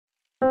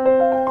ไ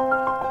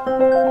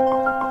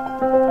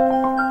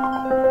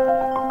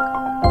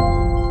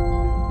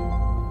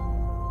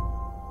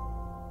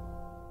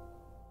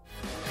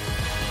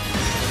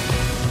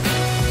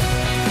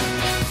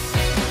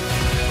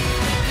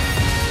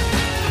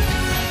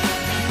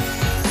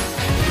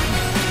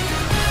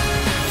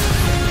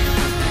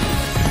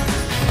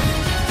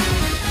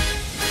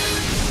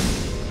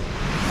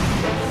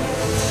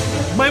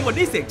หมด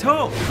นี่เสียงโช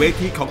คเว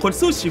ทีของคน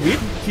สู้ชีวิต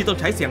ที่ต้อง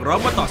ใช้เสียงร้อง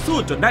มาต่อสู้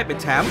จนได้เป็น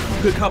แชมป์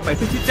เพื่อเข้าไป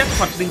พิชิตแจ็คพ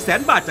อต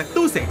 100,000 บาทจาก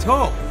ตู้เสียงโช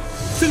ค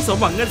ซึ่งสม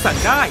หวังเงินสั่ง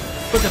ได้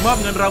ก็จะมอบ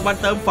เงินรางวัล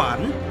เติมฝัน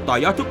ต่อ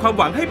ยอดทุกความ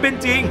หวังให้เป็น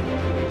จริง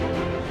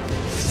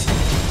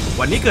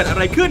วันนี้เกิดอะ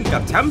ไรขึ้นกั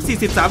บแชมป์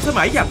43 ส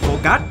มัยอย่างโฟ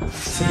กัส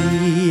เป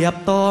รียบ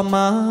ต่อไ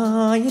ม้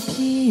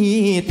ที่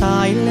ตา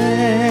ยแ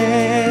ล้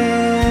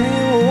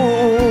ว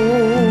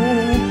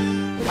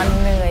มัน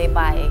เหนื่อยไ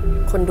ป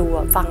คนดู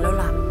ฟังแล้ว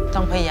หลับ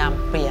ต้องพยายาม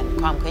เปลี่ยน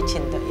ความเคยชิ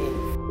นตัวเอง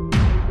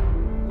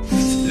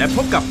และพ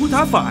บกับผู้ท้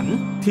าฝัน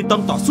ที่ต้อ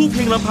งต่อสู้เ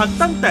พียงลำพัง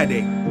ตั้งแต่เ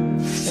ด็ก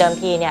เดิม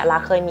ทีเนี่ยรั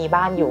กเคยมี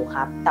บ้านอยู่ค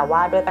รับแต่ว่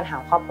าด้วยปัญหา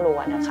ครอบครัว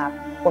นะครับ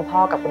คุณพ่อ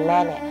กับคุณแม่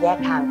เนี่ยแยก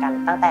ทางกัน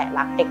ตั้งแต่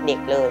รักเด็ก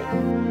ๆเลย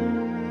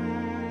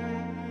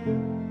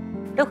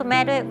ด้วยคุณแม่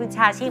ด้วยวิช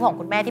าชีพของ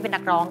คุณแม่ที่เป็น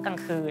นักร้องกลาง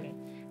คืน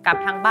กับ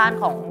ทางบ้าน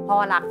ของพ่อ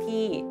รัก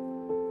ที่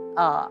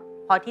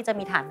พอที่จะ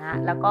มีฐานะ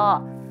แล้วก็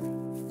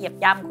เหยียบ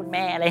ย่ำคุณแ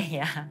ม่อะไรอย่างเ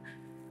งี้ย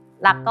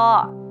รักก็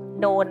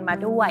โดนมา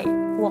ด้วย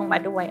พ่วงมา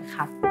ด้วยค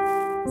รับ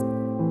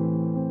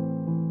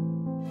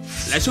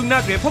และช่วงหน้า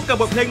เตรียมพบกับ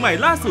บทเพลงใหม่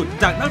ล่าสุด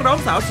จากนักร้อง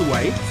สาวสว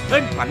ยเอิ้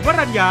นขวัญว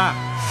รัญญา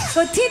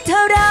ก็ที่เธ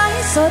อร้าย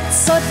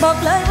สดบอก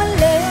เลยว่า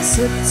เลว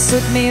สุ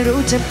ดไม่รู้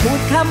จะพูด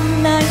ค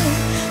ำไหน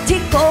ที่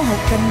โกห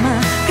กกันมา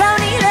คราว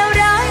นี้แล้ว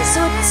ร้าย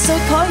สุ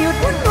ดขอหยุด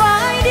วุ่นวา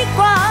ยดี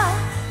กว่า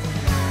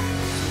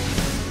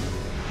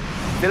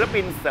ศิล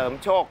ปินเสริม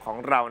โชคของ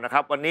เรานะค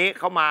รับวันนี้เ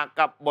ขามา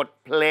กับบท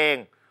เพลง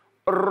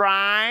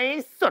ร้าย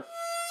สด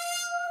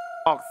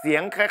ออกเสีย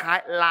งคล้าย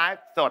ๆไล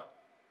ฟ์สด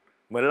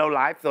เหมือนเราไ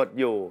ลฟ์สด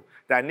อยู่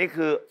แต่นี่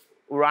คือ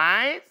ร้า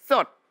ยส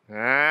ด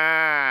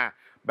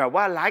แบบ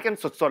ว่าไลฟ์กัน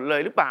สดๆเล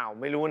ยหรือเปล่า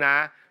ไม่รู้นะ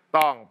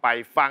ต้องไป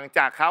ฟังจ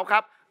ากเขาครั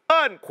บเ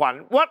อิ้นขวัญ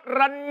ว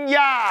รัญญ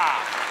า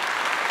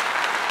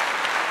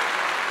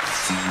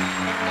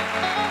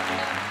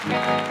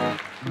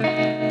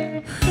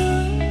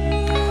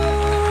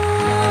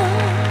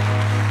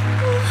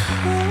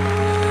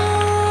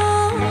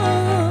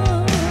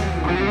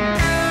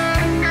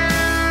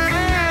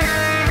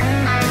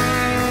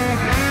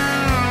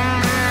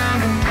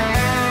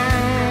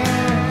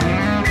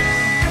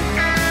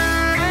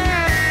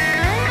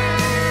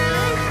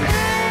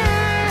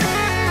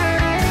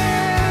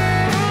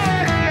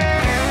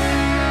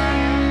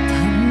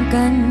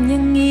กันอย่า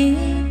งนี้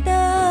ไ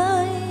ด้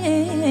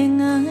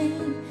ไง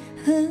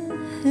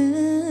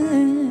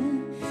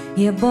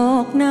อย่าบอ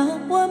กนะ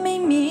ว่าไม่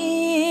มี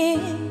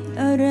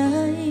อะไร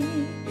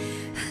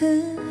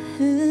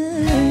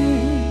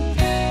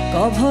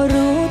ก็พอ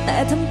รู้แต่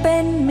ทำเป็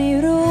นไม่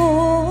รู้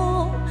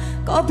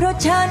ก็เพราะ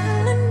ฉัน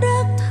นั้นรั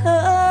กเธอ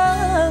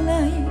ไง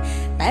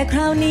แต่คร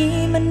าวนี้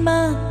มันม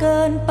ากเกิ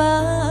นไป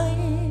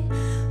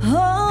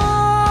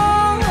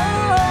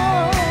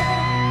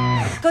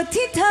ก็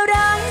ที่เธอ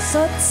ร้ายส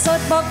ด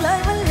บอกเลย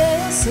ว่าเล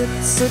ว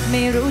สุดไ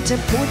ม่รู้จะ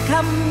พูดค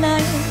ำไหน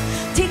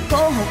ที่โก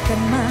หกกั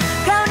นมา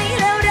คราวนี้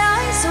แล้วร้า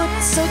ยสุ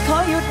ดขอ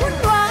หยุดวุ่น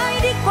วาย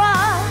ดีกว่า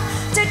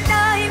จะไ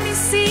ด้ไม่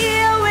เสี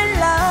ยเว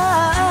ลา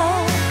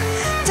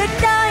จะ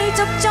ได้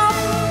จบ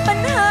ปัญ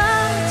หา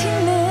ที่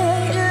เหนื่อ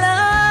ยล้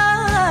า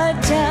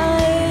ใจ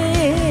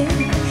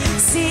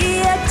เสี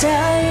ยใจ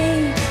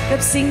กับ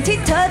สิ่งที่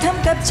เธอท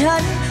ำกับฉั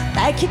นแ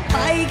ต่คิดไป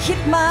คิด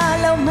มา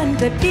แล้วมัน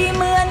ก็ดีเ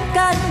หมือน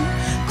กัน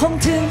คง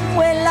ถึง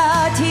เวลา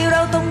ที่เร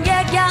าต้องแย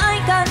กย้าย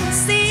กัน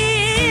เสี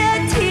ย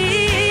ที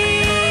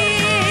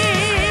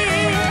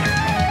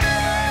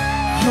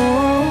โอ้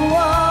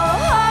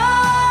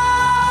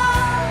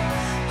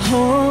โ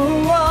อ้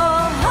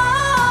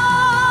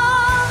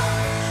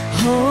โ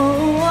อ้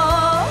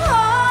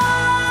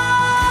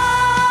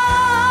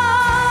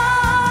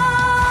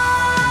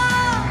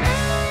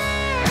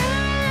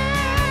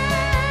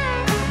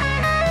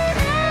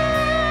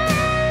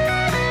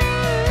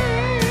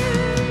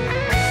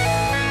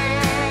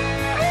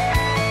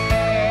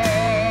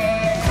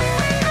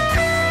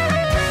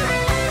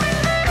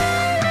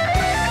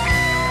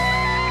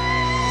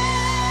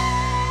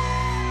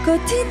ก็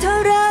ที่เธอ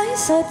ร้าย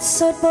ส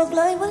ดบอกเ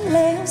ลยว่าเล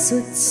ว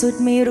สุด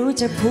ไม่รู้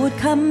จะพูด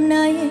คำไหน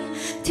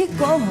ที่โ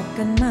กหก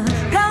กันมา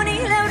คราว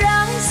นี้แล้วร้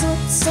ายสุ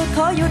ดข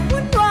อหยุด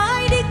วุ่นวา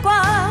ยดีกว่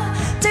า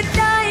จะไ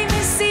ด้ไ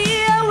ม่เสี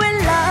ยเว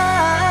ลา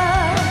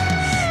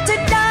จะ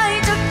ได้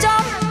จ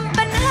บ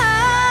ปัญหา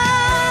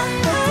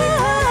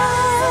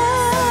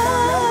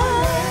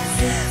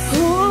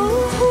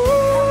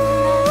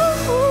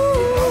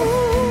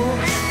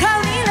คราว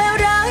นี้แล้ว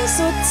ร้าย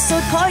สุ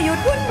ดขอหยุด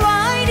วุ่นวา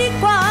ยดี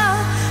กว่า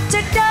จ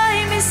ะได้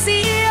ไม่เสี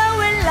ย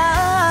เวลา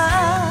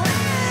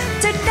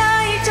จะได้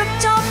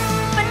จบ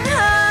ปัญห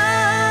า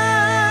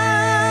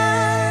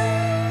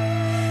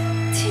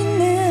ที่เ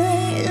หนื่อ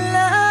ย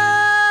ล้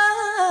า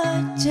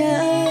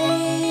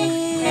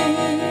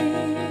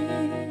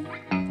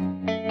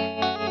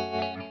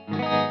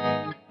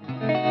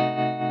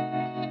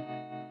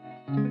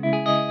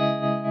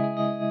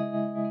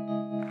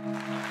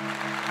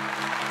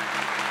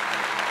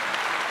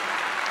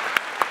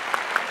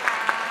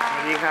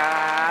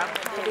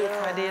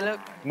ลึก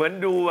เหมือน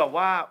ดูแบบ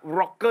ว่า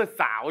ร็อกเกอร์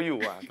สาวอยู่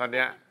อ่ะตอนเ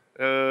นี้ย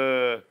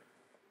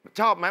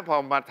ชอบไหมพอ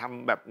มาท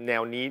ำแบบแน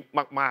วนี้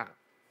มาก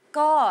ๆ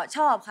ก็ช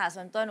อบค่ะ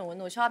ส่วนตัวห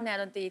นูชอบแนว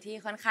ดนตรีที่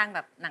ค่อนข้างแบ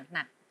บห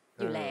นักๆอ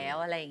ยู่แล้ว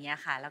อะไรอย่างเงี้ย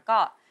ค่ะแล้วก็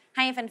ใ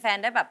ห้แฟน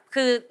ๆได้แบบ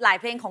คือหลาย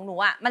เพลงของหนู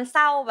อ่ะมันเศ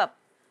ร้าแบบ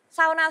เศ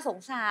ร้าน่าสง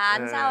สาร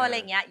เศร้าอะไร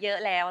เงี้ยเยอะ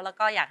แล้ว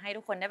ก็อยากให้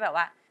ทุกคนได้แบบ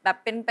ว่าแบบ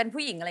เป็น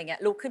ผู้หญิงอะไรเงี้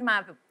ยลุกขึ้นมา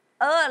แบบ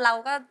เรา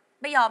ก็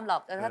ไม่ยอมหรอ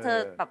กแต่ถ้าเธอ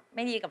แบบไ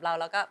ม่ดีกับเรา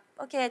ก็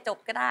โอเคจบ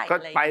ก็ได้ก็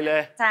ไปเล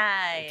ยใช่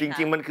จ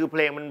ริงๆมันคือเพ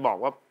ลงมันบอก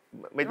ว่า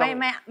ไม่ต้อง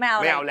ไม่เอา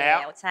แล้ว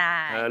ใช่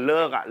เ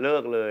ลิ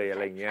กเลยอะ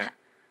ไรเงี้ย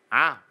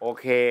โอ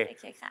เค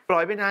ปล่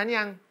อยไปนาน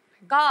ยัง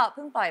ก็เ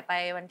พิ่งปล่อยไป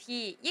วัน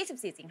ที่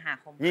24สิงหา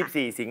คม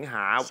24สิงห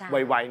าไ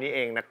วๆนี้เอ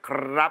งนะค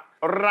รับ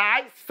ร้า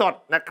ยสด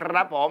นะค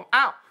รับผม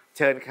เ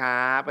ชิญค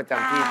รับประจ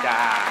ำที่จ้า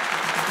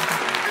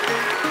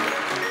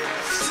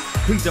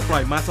เพิ่งจะปล่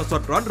อยมาส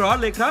ดๆร้อน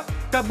ๆเลยครับ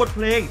กับบทเพ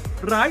ลง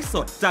ร้ายส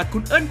ดจากคุ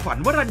ณเอิ้นขวัญ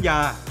วรัญญา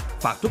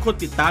ฝากทุกคน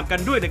ติดตามกัน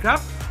ด้วยนะครับ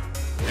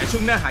และช่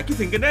วงหน้าหายคิด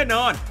ถึงกันแน่น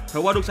อนเพรา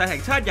ะว่าลูกชายแห่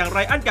งชาติอย่างไร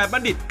อั้นการบั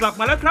ณฑิตกลับ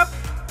มาแล้วครับ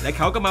และเ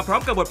ขาก็มาพร้อ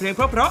มกับบทเพลงเ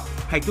พราะ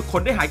ๆให้ทุกค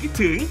นได้หายคิด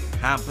ถึง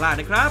ห้ามพลาด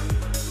นะครับ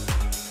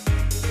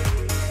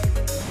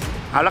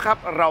เอาละครับ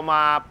เราม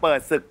าเปิด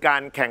ศึกกา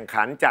รแข่ง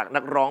ขันจากนั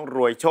กร้องร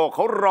วยโชคเข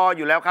ารออ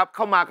ยู่แล้วครับเ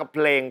ข้ามากับเพ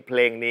ล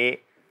งนี้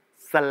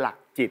สลัก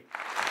จิต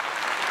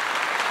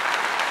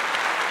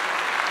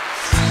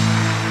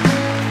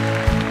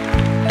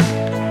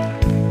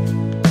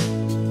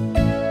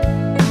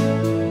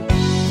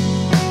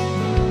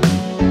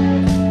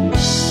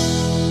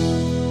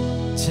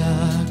จา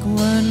ก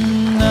วัน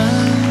นั้น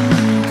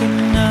ก็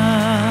นา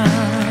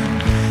น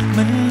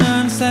มันนา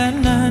นแสน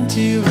นาน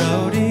ที่เรา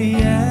ได้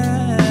แย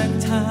ก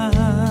ทา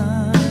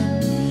ง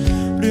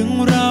เรื่อง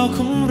ราวข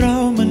องเรา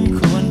มัน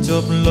ควรจ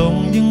บลง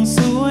อย่างส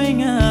วย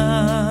งา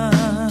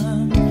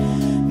ม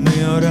เ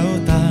มื่อเรา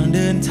ต่างเ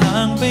ดินทา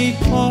งไป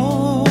พ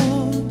บ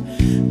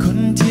คน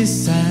ที่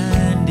แส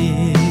นดี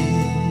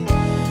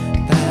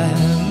แต่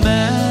แ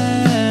ม้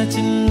จ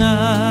ะนา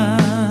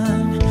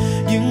น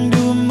ยัง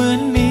ดูเหมือ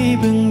นมี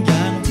บางอย่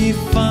างที่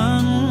ฝั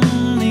ง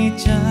ใน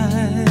ใจ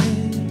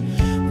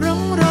ร่อ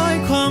งรอย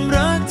ความ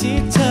รักที่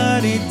เธอ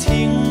ได้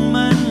ทิ้ง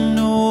มันเอ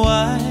าไ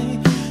ว้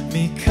ไ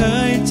ม่เค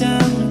ยจ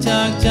ำจ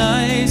ากใจ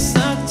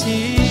สัก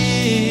ที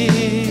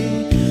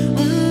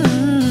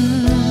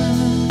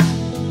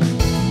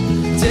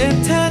เจ็บ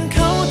แทนเข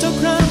าทุก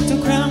ครั้ง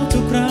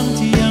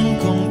ที่ยัง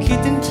คงคิด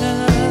ถึงเธอ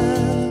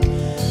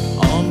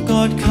อ้อมก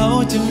อดเขา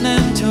จะแน่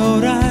นเท่า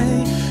ไร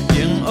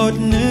ยังอด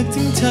นึก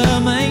ถึงเธอ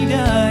ไม่ไ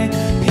ด้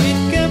ผิด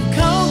กับเข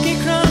ากี่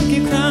ครั้ง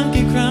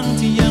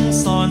ที่ยัง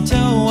ซ่อนเธ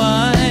อไว้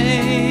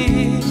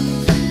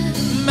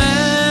แม้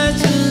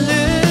จะ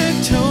ลึก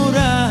เท่าไ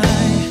ร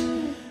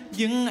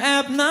ยังแอ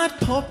บนัด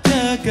พบเจ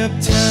อกับ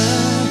เธอ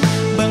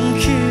บาง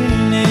คืน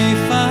ใน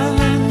ฝัน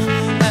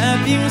แอบ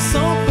ยิงซ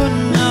บบน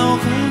เงา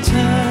ของเธ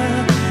อ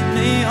ใน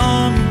อ้อ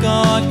มก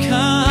อดเข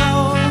า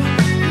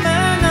แม้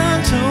นาน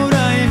เท่าไร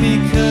ไม่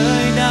เค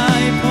ยได้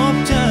พบ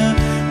เจอ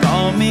ก็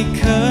ไม่เ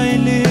คย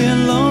เลือน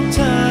ลบเธ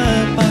อ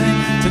ไป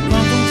จากคว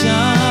ามทรงจำ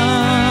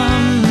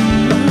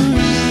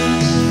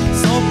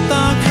สบต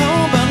าเขา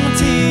บาง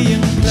ทียั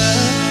งเผลอ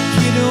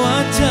คิดว่า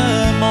เธอ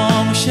มอ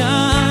งฉั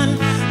น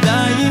ได้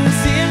ยินเ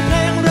สียงเพล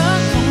งรั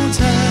กของเ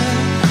ธอ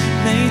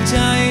ในใจ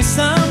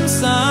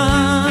ซ้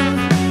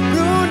ำๆ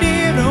รู้ดี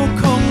เรา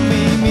คงไ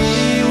ม่มี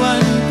วั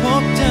นพ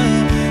บเจอ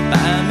แ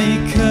ต่ไม่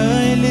เค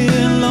ยเลือ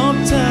นลบ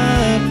เธอ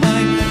ไป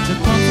จาก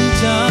ความทรง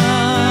จำ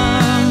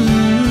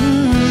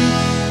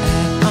แอ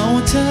บเอา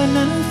เธอ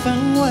นั้นฝัง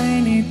ไว้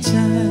ในใจ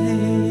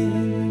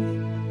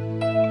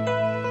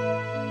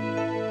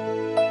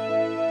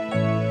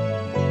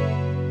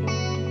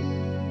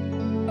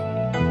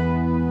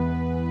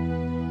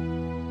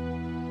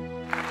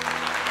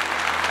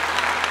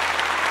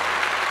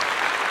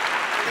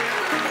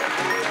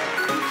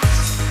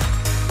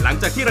หลัง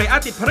จากที่ไรอั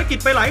นติดภารกิจ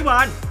ไปหลายวั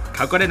นเข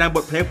าก็ได้นำบ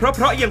ทเพลงเพ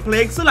ราะๆอย่างเพล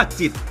งสลัก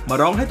จิตมา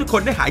ร้องให้ทุกค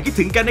นได้หายคิด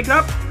ถึงกันนะครั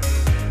บ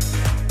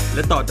แล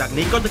ะต่อจาก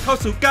นี้ก็จะเข้า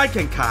สู่การแ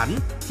ข่งขัน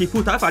ที่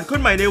ผู้ท้าฝันคน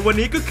ใหม่ในวัน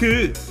นี้ก็คือ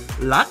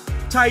ลัก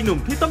ชายหนุ่ม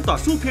ที่ต้องต่อ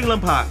สู้เพียงล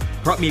ำพัง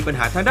เพราะมีปัญ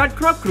หาทางด้าน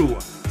ครอบครัว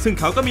ซึ่ง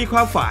เขาก็มีคว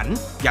ามฝัน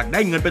อยากได้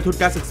เงินเป็นทุน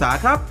การศึกษา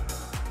ครับ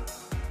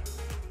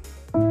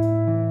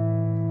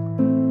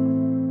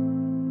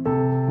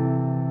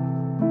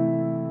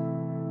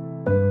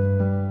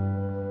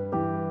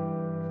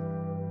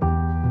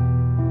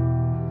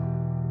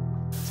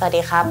สวัส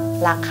ดีครับ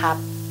ลักครับ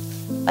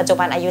ปัจจุ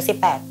บันอายุ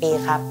18ปี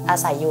ครับอา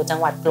ศัยอยู่จัง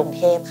หวัดกรุงเ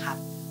ทพครับ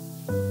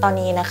ตอน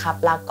นี้นะครับ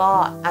ลักก็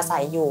อาศั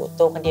ยอยู่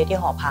ตัวคนเดียวที่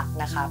หอพัก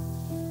นะครับ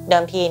เดิ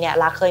มทีเนี่ย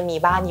ลักเคยมี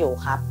บ้านอยู่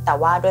ครับแต่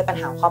ว่าด้วยปัญ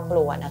หาครอบค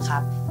รัวนะครั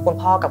บคุณ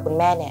พ่อกับคุณ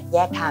แม่เนี่ยแย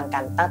กทางกั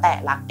นตั้งแต่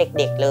ลักเ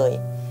ด็กๆเลย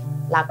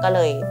ลักก็เล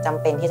ยจ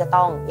ำเป็นที่จะ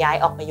ต้องย้าย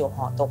ออกมาอยู่ห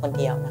อตัวคน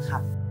เดียวนะครั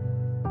บ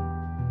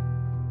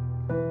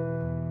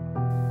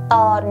ต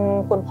อน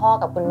คุณพ่อ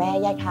กับคุณแม่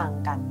แยกทาง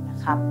กันนะ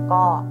ครับ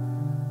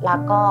ลั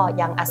กก็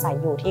ยังอาศัย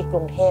อยู่ที่ก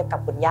รุงเทพกับ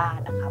คุณย่า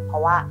นะครับเพรา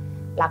ะว่า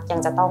ลักยัง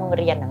จะต้อง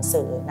เรียนหนัง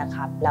สือนะค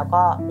รับแล้ว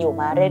ก็อยู่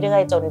มาเรื่อ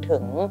ยๆจนถึ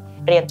ง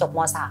เรียนจบม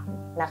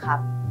.3 นะครับ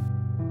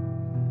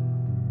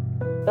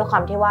ด้วยควา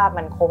มที่ว่า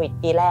มันโควิด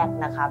ปีแรก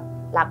นะครับ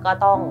รักก็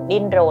ต้อง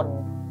ดิ้นรน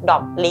ดรอ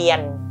ปเรียน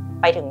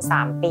ไปถึง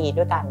3 ปี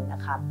ด้วยกันน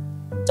ะครับ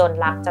จน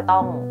รักจะต้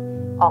อง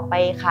ออกไป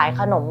ขาย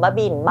ขนมบ้า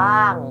บิ่นบ้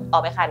างออ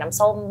กไปขายน้ำ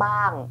ส้มบ้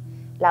าง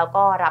แล้ว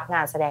ก็รับง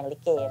านแสดงลิ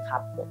เกครั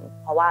บผม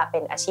เพราะว่าเป็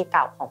นอาชีพเ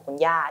ก่าของคุณ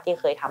ย่าที่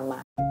เคยทำมา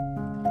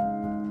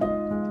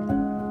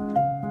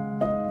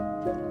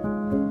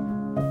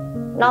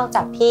นอกจ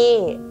ากที่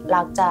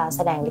รักจะแส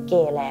ดงลิเก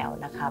แล้ว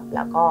นะครับแ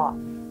ล้วก็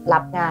รั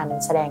บงาน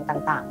แสดง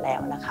ต่างๆแล้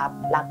วนะครับ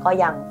รักก็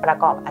ยังประ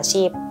กอบอา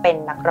ชีพเป็น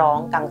นักร้อง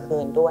กลางคื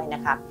นด้วยน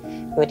ะครับ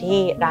อยู่ที่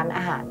ร้านอ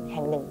าหารแ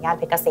ห่งหนึ่งย่าน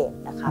เพชรเกษม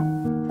นะครับ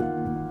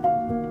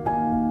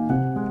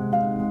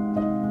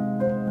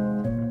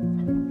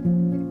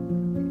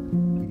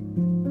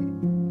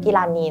ที่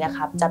ร้านนี้นะค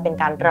รับจะเป็น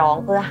การร้อง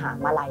เพื่อหา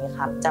มาลัยค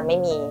รับจะไม่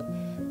มี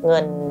เงิ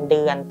นเ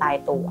ดือนตาย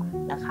ตัว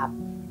นะครับ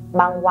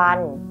บางวัน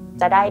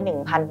จะได้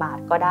 1,000 บาท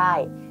ก็ได้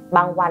บ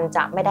างวันจ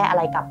ะไม่ได้อะไ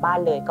รกลับบ้าน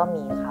เลยก็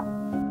มีครับ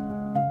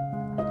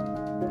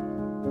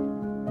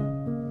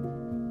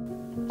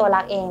ตัว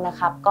รักเองนะ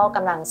ครับก็ก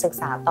ำลังศึก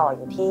ษาต่ออ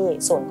ยู่ที่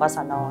ศูนย์กศ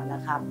น.น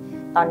ะครับ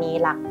ตอนนี้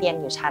รักเรียน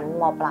อยู่ชั้น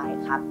ม.ปลาย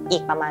ครับอี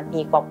กประมาณปี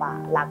กว่า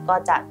ๆรักก็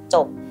จะจ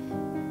บ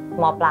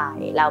ม.ปลาย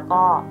แล้ว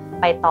ก็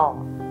ไปต่อ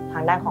ทา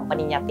งด้านของป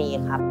ริญญาตรี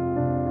ครับ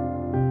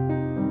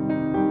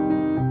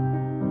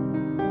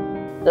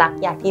รัก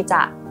อยากที่จ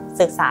ะ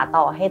ศึกษา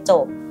ต่อให้จ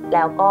บแ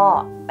ล้วก็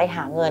ไปห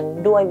าเงิน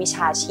ด้วยวิช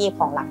าชีพ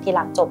ของรักที่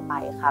รักจบไป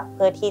ครับเ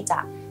พื่อที่จะ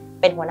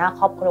เป็นหัวหน้า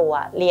ครอบครัว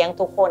เลี้ยง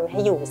ทุกคนให้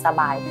อยู่ส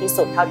บายที่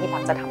สุดเท่าที่รั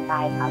กจะทำได้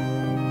ครับ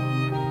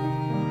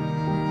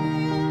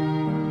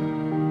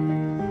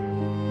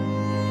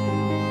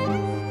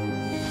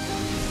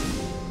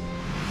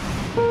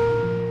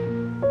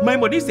ไม่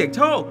หมดที่เสียงโ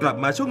ชคกลับ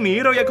มาช่วงนี้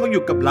เรายังคงอ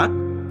ยู่กับลัก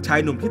ชาย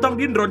หนุ่มที่ต้อง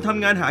ดิ้นรนท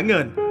ำงานหาเงิ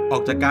นออ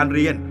กจากการเ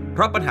รียนเพ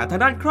ราะปัญหาทา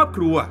งด้านครอบค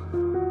รัว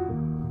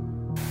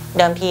เ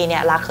ดิมทีเนี่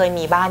ยรักเคย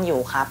มีบ้านอยู่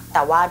ครับแ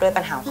ต่ว่าด้วย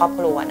ปัญหาครอบ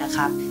ครัวนะค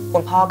รับคุ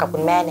ณพ่อกับคุ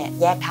ณแม่เนี่ย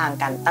แยกทาง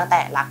กันตั้งแต่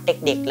รักเ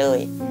ด็กๆเลย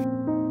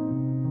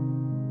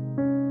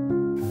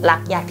รั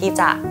กอยากที่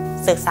จะ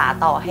ศึกษา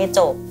ต่อให้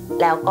จบ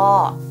แล้วก็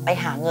ไป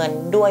หาเงิน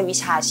ด้วยวิ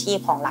ชาชีพ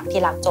ของรัก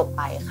ที่รักจบไ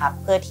ปครับ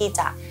เพื่อที่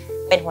จะ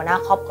เป็นหัวหน้า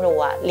ครอบครัว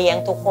เลี้ยง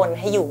ทุกคน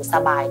ให้อยู่ส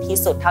บายที่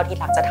สุดเท่าที่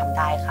รักจะทำไ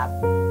ด้ครับ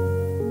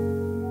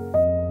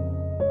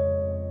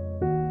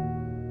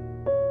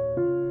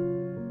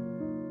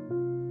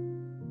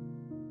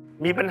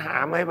มีปัญหา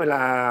ไหมเวล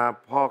า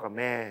พ่อกับ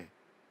แม่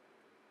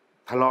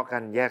ทะเลาะกั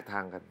นแยกทา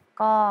งกัน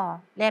ก็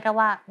เรียกได้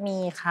ว่ามี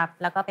ครับ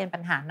แล้วก็เป็นปั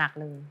ญหาหนัก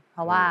เลยเพ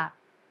ราะว่า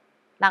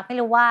รักไม่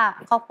รู้ว่า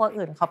ครอบครัว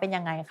อื่นเขาเป็น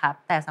ยังไงครับ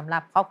แต่สำหรั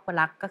บครอบครัว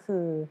รักก็คื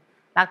อ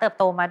รักเติบ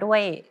โตมาด้ว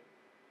ย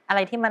อะไร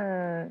ที่มั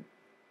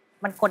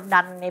นกด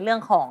ดันในเรื่อง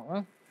ของ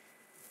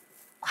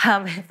ความ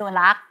เป็นตัว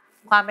รัก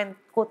ความเป็น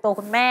ตัว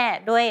คุณแม่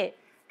ด้วย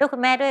คุ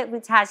ณแม่ด้วยวิ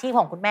ชาชีพข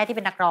องคุณแม่ที่เ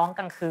ป็นนักร้อง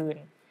กลางคืน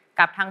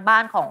กับทางบ้า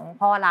นของ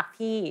พ่อรัก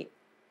ที่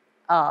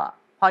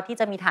พอที่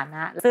จะมีฐาน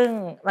ะซึ่ง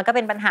มันก็เ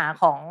ป็นปัญหา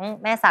ของ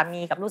แม่สา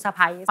มีกับลูกสะใ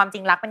ภ้ความจ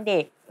ริงรักเป็นเด็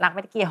กรักไ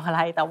ม่ได้เกี่ยวอะไ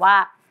รแต่ว่า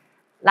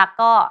รัก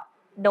ก็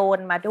โดน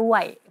มาด้ว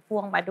ยพ่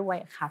วงมาด้วย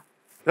ครับ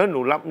แล้วหนู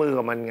รับมือ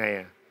กับมันไง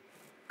อ่ะ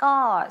ก็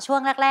ช่ว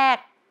งแรก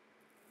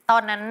ๆตอ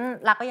นนั้น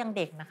รักก็ยังเ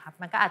ด็กนะครับ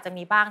มันก็อาจจะ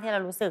มีบ้างที่เรา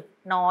รู้สึก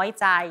น้อย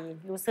ใจ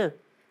รู้สึก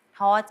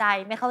ท้อใจ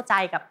ไม่เข้าใจ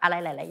กับอะไร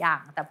หลายๆอย่า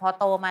งแต่พอ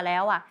โตมาแล้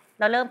วอ่ะ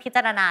เราเริ่มพิจ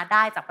ารณาไ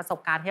ด้จากประสบ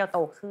การณ์ที่เราโต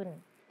ขึ้น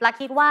รัก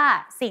คิดว่า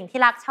สิ่งที่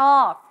รักชอ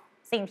บ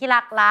สิ่งที่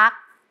รัก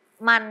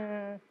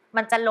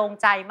มันจะลง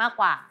ใจมาก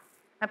กว่า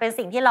มันเป็น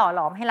สิ่งที่หล่อห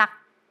ลอมให้รัก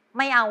ไ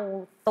ม่เอา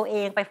ตัวเอ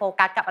งไปโฟ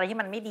กัสกับอะไรที่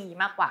มันไม่ดี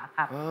มากกว่าค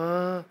รับ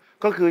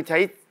ก็คือ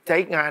ใช้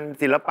งาน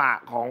ศิลปะ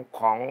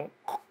ของ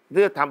เ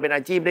พื่อทำเป็นอ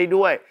าชีพได้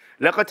ด้วย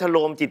แล้วก็ชโล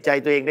มจิตใจ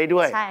ตัวเองได้ด้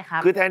วยใช่ครั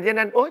บคือแทนที่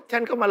นั้นโอ๊ยฉั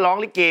นก็มาร้อง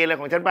ลิเกอะไร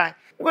ของฉันไป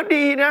ก็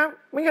ดีนะ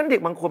ไม่งั้นเด็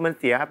กบางคนมัน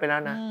เสียไปแล้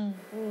วนะ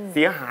เ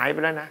สียหายไป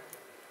แล้วนะ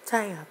ใ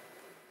ช่ครับ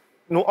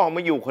หนูออกม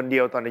าอยู่คนเดี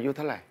ยวตอนอายุเ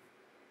ท่าไหร่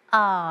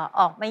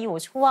ออกมาอยู่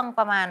ช่วง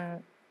ประมาณ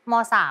ม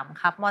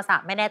.3 ครับม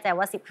.3 ไม่แน่ใจ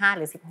ว่า15ห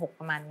รือ16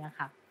ประมาณนี้ค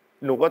รับ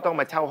หนูก็ต้อง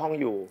มาเช่าห้อง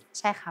อยู่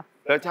ใช่ครับ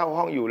แล้วเช่า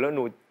ห้องอยู่แล้วห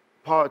นู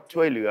พ่อ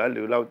ช่วยเหลือห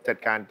รือเราจัด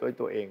การด้วย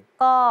ตัวเอง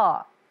ก็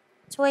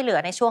ช่วยเหลือ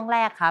ในช่วงแร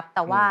กครับแ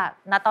ต่ว่า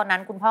ณตอนนั้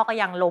นคุณพ่อก็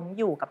ยังล้ม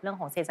อยู่กับเรื่อง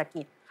ของเศรษฐ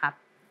กิจครับ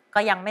ก็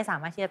ยังไม่สา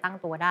มารถที่จะตั้ง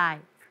ตัวได้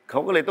เขา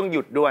ก็เลยต้องห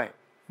ยุดด้วย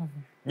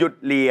หยุด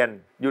เรี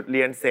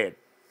ยนเสร็จ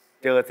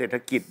เจอเศรษฐ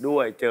กิจด้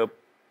วยเจอ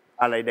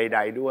อะไรใด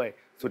ๆด้วย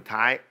สุด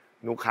ท้าย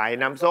หนูขาย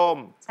น้ำส้ม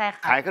ใช่ค่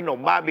ะขายขนม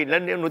บ้าบินแล้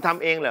วหนูท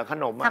ำเองเหรอข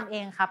นมทำเอ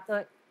งครับโด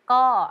ย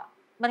ก็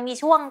มันมี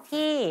ช่วง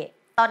ที่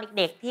ตอน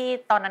เด็กๆที่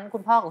ตอนนั้นคุ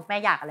ณพ่อกับคุณแม่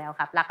หย่ากันแล้ว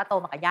ครับแล้วก็โต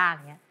มากับย่าอ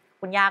ย่างเงี้ย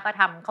คุณย่าก็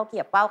ทำข้าวเก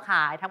รี๊ยวว่าวข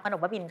ายทำขนม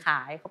บ้าบินข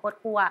ายข้าวโพด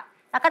คั่ว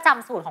แล้วก็จ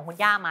ำสูตรของคุณ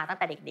ย่ามาตั้ง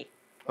แต่เด็ก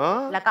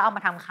ๆแล้วก็เอาม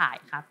าทำขาย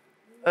ครับ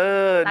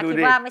ดูดิคิ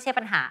ดว่าไม่ใช่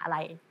ปัญหาอะไร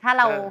ถ้า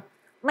เรา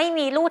ไม่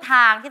มีลู่ท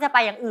างที่จะไป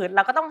อย่างอื่นเร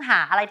าก็ต้องหา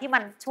อะไรที่มั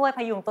นช่วยพ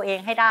ยุงตัวเอง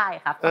ให้ได้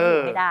ครับต้องอ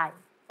ยู่ให้ได้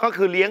ก็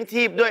คือเลี้ยง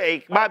ชีพด้วยไอ้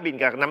บ้าบิน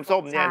กับน้ำส้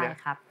มเนี่ยใช่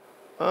ครับ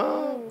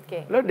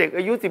แล้วเด็ก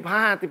อายุ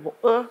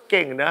15-16เ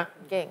ก่งนะ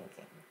เ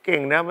ก่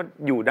งนะมัน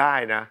อยู่ได้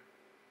นะ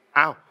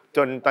อ้าวจ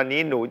นตอนนี้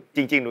หนูจ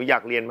ริงๆหนูอยา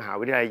กเรียนมหา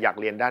วิทยาลัยอยาก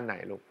เรียนด้านไหน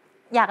ลูก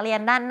อยากเรีย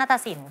นด้านนาฏ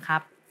ศิลป์ครั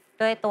บ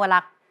ด้วยตัวรั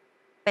ก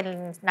เป็น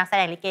นักแส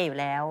ดงลิเกอยู่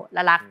แล้วแล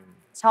ะรัก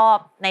ชอบ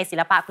ในศิ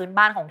ลปะพื้น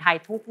บ้านของไทย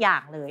ทุกอย่า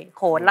งเลยโ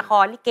ขนละค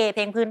รลิเกเพ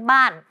ลงพื้น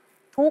บ้าน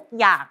ทุก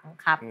อย่าง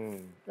ครับ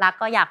รัก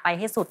ก็อยากไปใ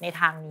ห้สุดใน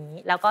ทางนี้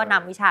แล้วก็น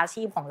ำวิชา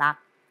ชีพของรัก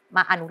ม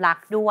าอนุรัก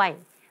ษ์ด้วย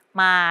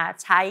มา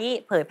ใช้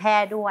เผยแพร่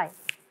ด้วย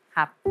ค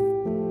รับ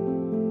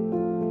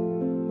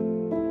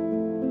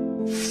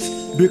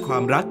ด้วยควา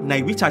มรักใน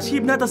วิชาชี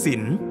พนาฏศิ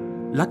ลป์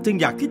ลักจึง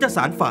อยากที่จะส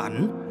านฝัน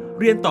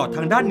เรียนต่อท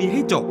างด้านนี้ใ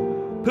ห้จบ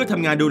เพื่อท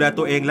ำงานดูแล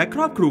ตัวเองและค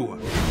รอบครัว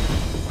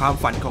ความ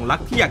ฝันของลั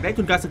กที่อยากได้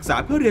ทุนการศึกษา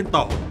เพื่อเรียน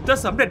ต่อจะ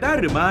สำเร็จได้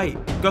หรือไม่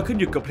ก็ขึ้น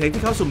อยู่กับเพลง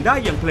ที่เขาสุ่มได้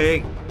อย่างเพลง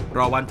ร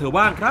อวันเธอ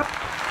ว่างครับ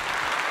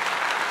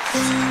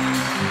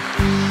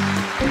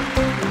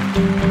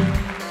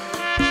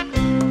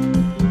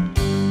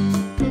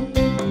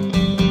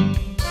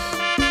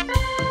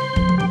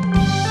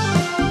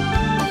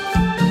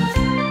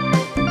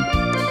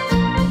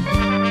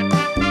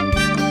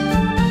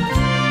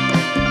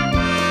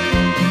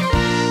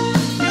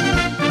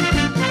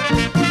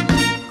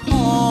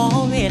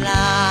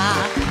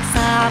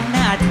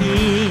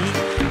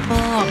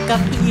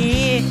กับ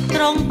พี่ต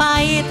รงไป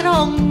ตร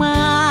งมา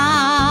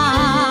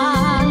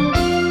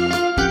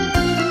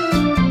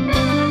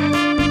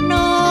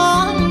น้อ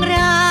ง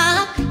รั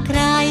กใคร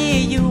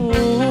อยู่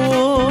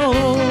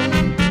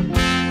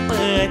เ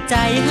ปิดใจ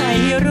ให้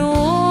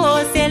รู้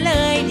เสียเล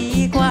ยดี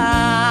กว่า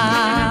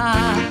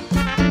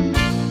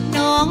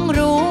น้อง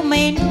รู้ไหม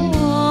น้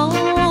อง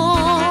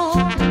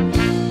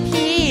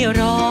พี่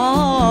รอ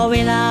เว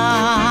ลา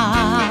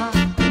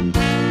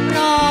ร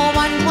อ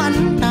วันขวัญ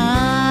ตา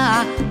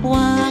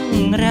ว่าง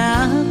รั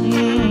ก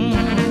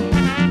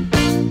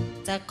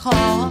จะข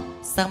อ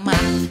สมั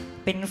คร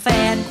เป็นแฟ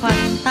นขวั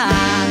ญตา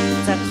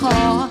จะขอ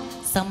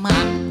สมั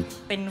คร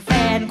เป็นแฟ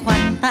นขวั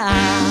ญตา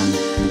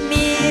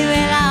มีเว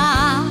ลา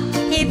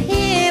ให้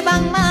พี่บ้า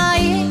งไหม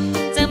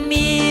จะ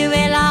มีเว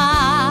ลา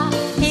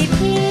ให้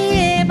พี่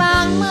บ้า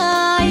งไหม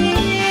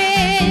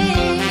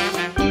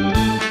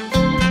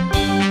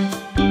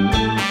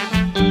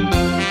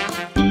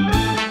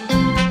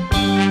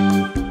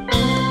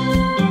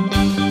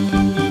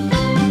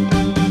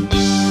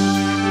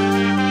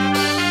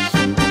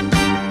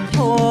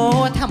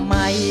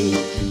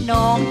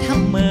น้องท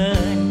ำเมิ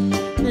น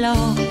หล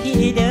อก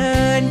พี่เดิ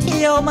นเ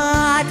ที่ยวมา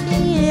เ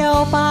ที่ยว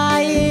ไป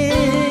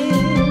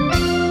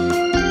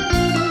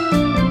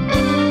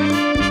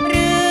ห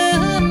รือ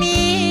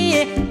มี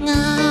ง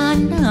าน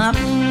หนัก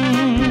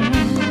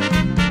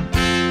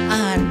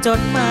อ่านจด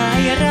หมา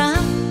ยรั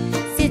ก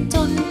เสียจ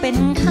นเป็น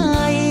ไ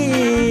ข้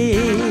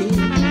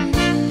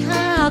ถ้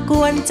าก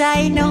วนใจ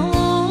น้อ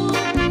ง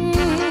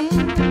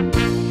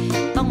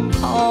ต้องข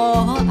อ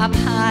อ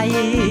ภัย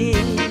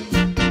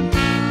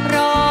ร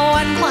อ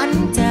วันขวัญ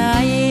ใจ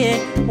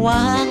ว่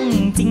าง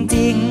จ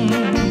ริง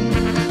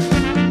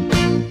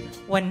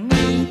ๆวัน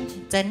นี้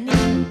จะ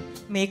นิ่ง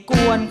ไม่ก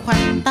วนขวั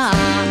ญตา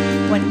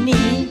วัน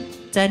นี้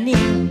จะ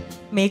นิ่ง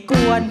ไม่ก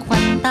วนขวั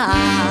ญตา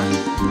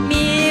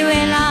มีเว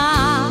ลา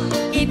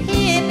ให้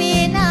พี่ปี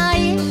ไหน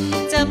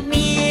จะ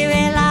มีเว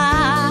ลา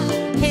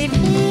ให้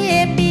พี่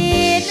ปี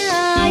ไหน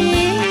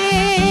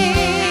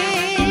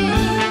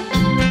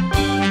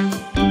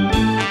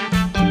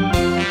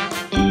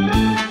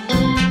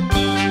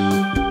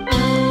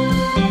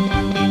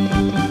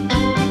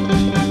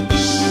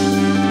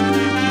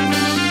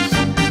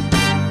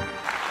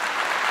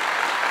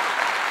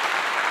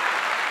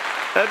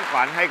เติ้ลข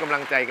วัญให้กำลั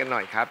งใจกันหน่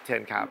อยครับเชิ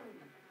ญครับ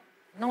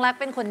น้องรัก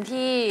เป็นคน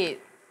ที่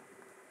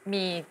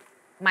มี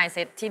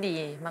mindset ที่ดี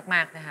ม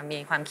ากๆนะคะมี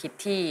ความคิด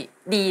ที่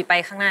ดีไป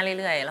ข้างหน้า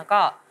เรื่อยๆแล้วก็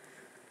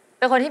เ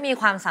ป็นคนที่มี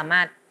ความสาม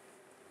ารถ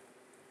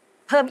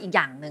เพิ่มอีกอ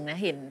ย่างหนึ่งนะ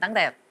เห็นตั้งแ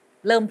ต่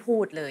เริ่มพู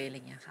ดเลยอะไร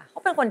เงี้ยค่ะเขา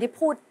เป็นคนที่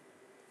พูด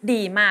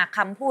ดีมากค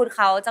ำพูดเ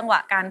ขาจังหวะ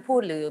การพู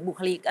ดหรือบุ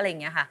คลิกอะไร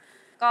เงี้ยค่ะ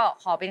ก็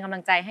ขอเป็นกำลั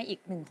งใจให้อีก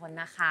1 คน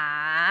นะคะ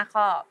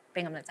ก็เป็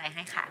นกำลังใจใ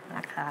ห้ค่ะน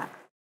ะคะ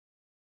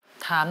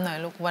ถามหน่อย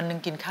ลูกวันหนึ่ง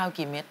กินข้าว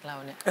กี่เม็ดเรา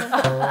เนี่ย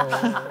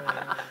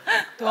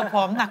ตัวผ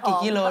อมหนักกี่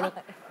กิโลลูก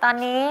ตอน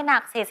นี้หนั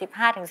ก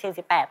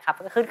 45-48 ครับ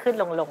ก็ขึ้น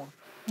ลง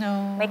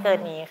ไม่เกิน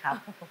นี้ครับ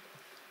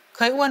เค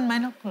ยอ้วนไหม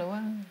ลูกหรือว่า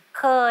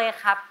เคย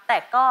ครับแต่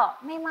ก็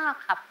ไม่มาก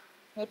ครับ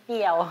นิดเ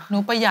ดียวหนู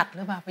ประหยัดห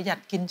รือเปล่าประหยัด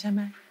กินใช่ไห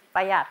มป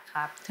ระหยัดค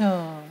รับเธอ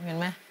เห็น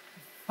ไหม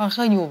พอเข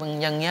าอยู่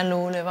อย่างเงี้ย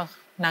รู้เลยว่า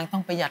นางต้อ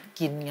งประหยัด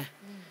กินไง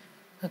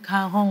คือค่า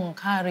ห้อง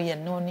ค่าเรียน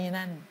โน่นนี่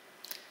นั่น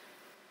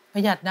ปร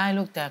ะหยัดได้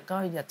ลูกแต่ก็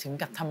อย่าถึง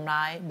กับทำร้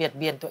ายเบียด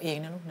เบียนตัวเอง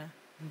นะลูกนะ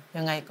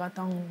ยังไงก็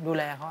ต้องดู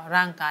แลเขา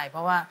ร่างกายเพร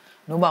าะว่า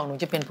หนูบอกหนู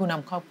จะเป็นผู้น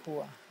ำครอบครัว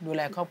ดูแ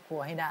ลครอบครัว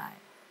ให้ได้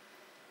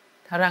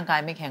ถ้าร่างกาย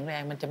ไม่แข็งแร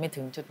งมันจะไม่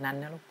ถึงจุดนั้น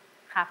นะลูก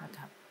นะค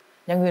รับ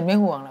อย่างอื่นไม่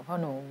ห่วงหรอกเพรา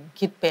ะหนู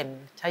คิดเป็น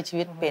ใช้ชี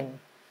วิตเป็น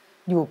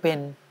อยู่เป็น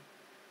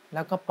แ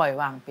ล้วก็ปล่อย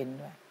วางเป็น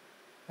ด้วย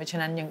เพราะฉะ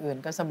นั้นอย่างอื่น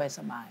ก็ส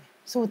บาย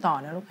ๆสู้ต่อ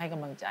นะลูกให้ก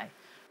ำลังใจ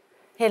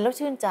เห็นแล้ว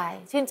ชื่นใจ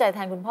แท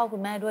นคุณพ่อคุ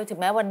ณแม่ด้วยถึง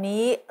แม้วัน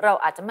นี้เรา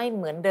อาจจะไม่เ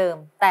หมือนเดิม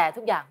แต่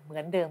ทุกอย่างเหมื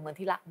อนเดิมเหมือน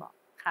ที่รักบอก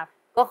ครับ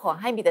ก็ขอ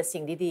ให้มีแต่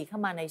สิ่งดีๆเข้า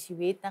มาในชี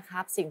วิตนะครั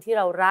บสิ่งที่เ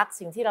รารัก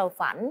สิ่งที่เรา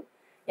ฝัน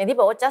อย่างที่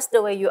บอกว่า just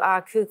the way you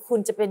are คือคุณ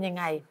จะเป็นยัง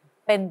ไง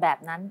เป็นแบบ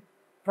นั้น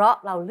เพราะ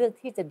เราเลือก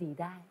ที่จะดี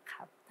ได้ค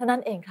รับเท่านั้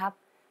นเองครับ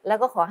แล้ว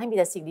ก็ขอให้มี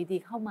แต่สิ่งดี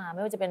ๆเข้ามาไ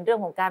ม่ว่าจะเป็นเรื่อง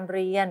ของการเ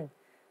รียน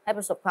ให้ป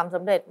ระสบความส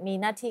ำเร็จมี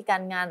หน้าที่กา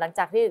รงานหลังจ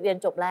ากที่เรียน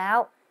จบแล้ว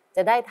จ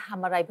ะได้ท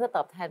ำอะไรเพื่อต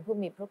อบแทนผู้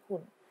มีพระคุ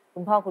ณคุ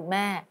ณพ่อคุณแ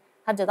ม่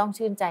ท่านจะต้อง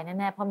ชื่นใจแ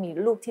น่ๆเพราะมี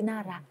ลูกที่น่า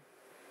รัก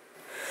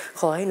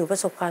ขอให้หนูปร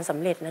ะสบความสำ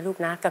เร็จนะลูก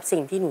นะกับสิ่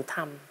งที่หนูท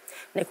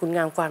ำในคุณง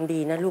ามความดี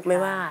นะลูกไม่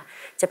ว่า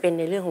จะเป็น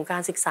ในเรื่องของกา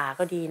รศึกษา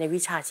ก็ดีใน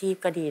วิชาชีพ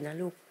ก็ดีนะ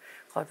ลูก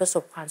ขอประส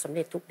บความสำเ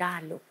ร็จทุกด้า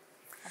นลูก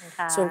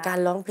ส่วนการ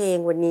ร้องเพลง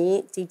วันนี้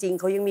จริงๆ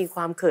เขายังมีค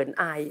วามเขิน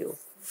อายอยู่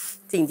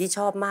สิ่งที่ช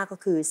อบมากก็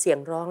คือเสียง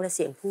ร้องและเ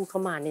สียงพูดเข้า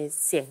มาใน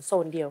เสียงโซ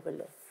นเดียวกัน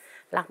เลย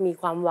รักมี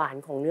ความหวาน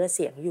ของเนื้อเ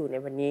สียงอยู่ใน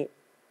วันนี้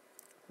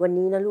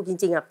นะลูกจ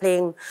ริงๆอ่ะเพลง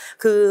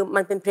คือมั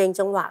นเป็นเพลง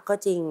จังหวะก็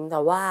จริงแต่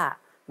ว่า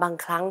บาง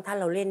ครั้งถ้า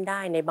เราเล่นได้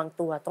ในบาง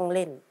ตัวต้องเ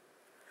ล่น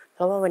เพ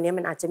ราะว่าวันนี้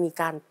มันอาจจะมี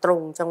การตร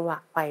งจังหวะ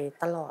ไป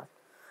ตลอด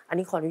อัน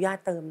นี้ขออนุญาต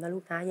เติมนะลู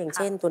กนะอย่างเ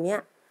ช่นตัวเนี้ย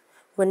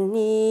วัน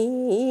นี้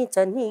จ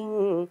ะนิ่ง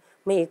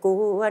ไม่ก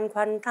วนค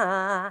วันตา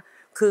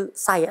คือ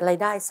ใส่อะไร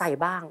ได้ใส่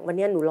บ้างวัน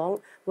นี้หนูร้อง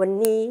วัน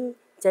นี้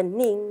จะ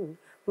นิ่ง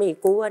ไม่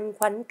กวนค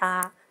วันตา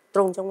ต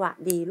รงจังหวะ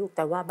ดีลูกแ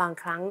ต่ว่าบาง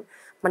ครั้ง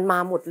มันมา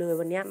หมดเลย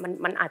วันนี้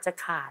มันอาจจะ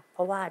ขาดเพ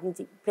ราะว่าจ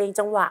ริงๆเพลง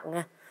จังหวะไง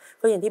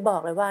ก็อย่างที่บอ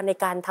กเลยว่าใน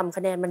การทำค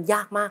ะแนนมันย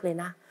ากมากเลย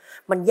นะ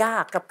มันยา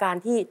กกับการ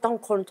ที่ต้อง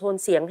คอนโทรล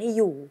เสียงให้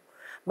อยู่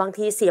บาง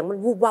ทีเสียงมัน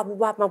วูบวาบวูบ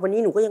วาบมาวัน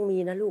นี้หนูก็ยังมี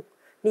นะลูก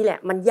นี่แหละ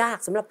มันยาก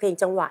สำหรับเพลง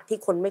จังหวะที่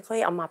คนไม่ค่อย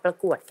เอามาประ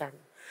กวดกัน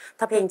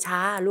ถ้าเพลงช้า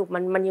ลูก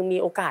มันยังมี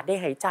โอกาสได้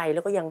หายใจแล้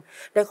วก็ยัง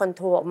ได้คอนโ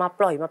ทรลออกมา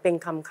ปล่อยมาเป็น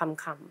ค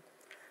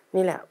ำ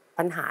นี่แหละ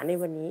ปัญหาใน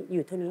วันนี้อ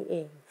ยู่เท่านี้เอ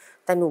ง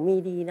แต่หนูมี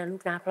ดีนะลู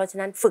กนะเพราะฉะ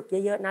นั้นฝึก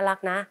เยอะๆนะรัก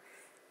นะ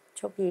โ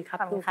ชคดีครับ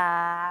ลูกค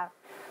รับ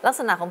ลัก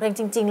ษณะของเพลง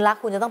จริงๆรัก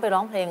คุณจะต้องไปร้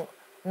องเพลง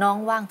น้อง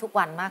ว่างทุก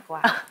วันมากกว่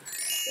า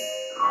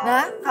น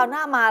ะคราวหน้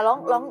ามาร้อง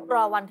ร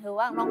อวันเธอ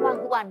ว่างน้องว่าง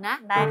ทุกวันนะ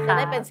ได้ค่ะจะไ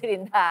ด้เป็นสิริ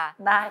นทรา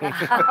ได้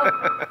ค่ะ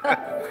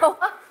เพราะ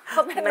ว่าเข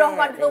าเป็นร้อง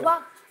วันเธอว่าง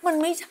มัน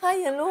ไม่ใช่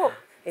อะลูก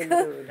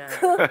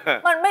คือ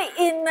มันไม่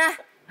อินนะ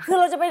คือ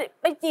เราจะ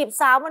ไปจีบ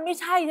สาวมันไม่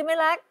ใช่ใช่ไหม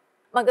รัก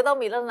มันก็ต้อง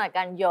มีลักษณะก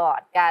ารหยอ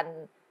ดการ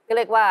ก็เ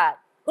รียกว่า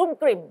กลุ้ม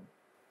กลิ่ม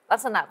ลั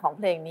กษณะของเ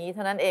พลงนี้เ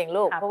ท่านั้นเอง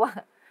ลูกเพรา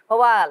ะ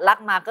ว่ารัก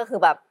มาก็คือ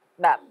แบบ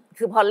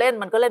คือพอเล่น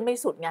มันก็เล่นไม่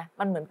สุดไง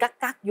มันเหมือน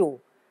กักอยู่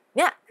เ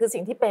นี่ยคือ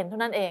สิ่งที่เป็นเท่า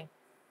นั้นเอง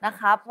นะ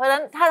ครับเพราะฉะนั้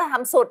นถ้าจะท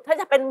ำสุดถ้า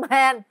จะเป็นแม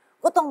น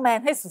ก็ต้องแมน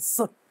ให้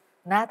สุด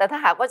ๆนะแต่ถ้า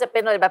หากว่าจะเป็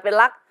นอะไรแบบเป็น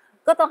รัก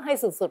ก็ต้องให้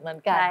สุดๆเหมือ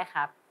นกันได้ค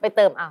รับไปเ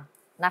ติมเอา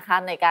นะคะ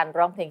ในการ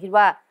ร้องเพลงคิด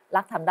ว่า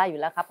รักทำได้อยู่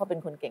แล้วครับเพราะเป็น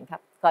คนเก่งครั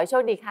บขอให้โช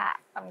คดีค่ะ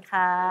ขอบคุณค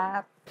รั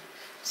บ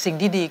สิ่ง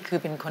ที่ดีคือ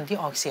เป็นคนที่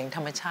ออกเสียงธ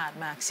รรมชาติ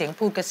มากเสียง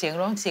พูดกับเสียง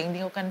ร้องเสียงเ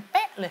ดียวกันเ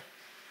ป๊ะเลย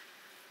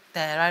แ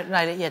ต่ร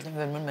ายละเอียดอย่าง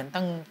อื่นมันเหมือน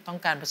ต้อง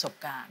การประสบ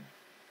การณ์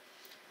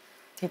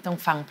ที่ต้อง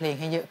ฟังเพลง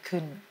ให้เยอะ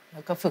ขึ้นแ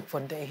ล้วก็ฝึกฝ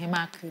นตัวเองให้ม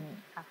ากขึ้น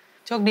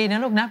โชคดีนะ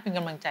ลูกนะเป็นก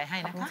ำลังใจให้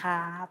นะคะ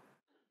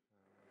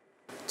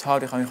ชอบ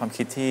ที่เขามีความ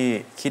คิดที่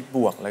คิดบ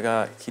วกแล้วก็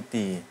คิด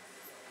ดี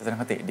ทัศน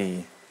คติดี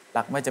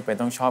รักไม่จำเป็น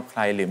ต้องชอบใค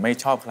รหรือไม่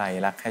ชอบใคร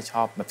รักแค่ช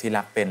อบแบบที่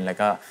รักเป็นแล้ว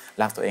ก็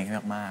รักตัวเองให้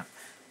มาก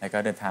ๆแล้วก็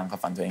เดินทางเข้า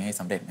ฝันตัวเองให้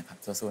สำเร็จนะครับ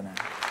สู้ๆนะ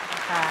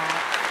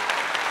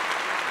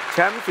แช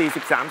มป์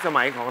43 ส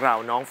มัยของเรา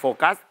น้องโฟ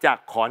กัสจาก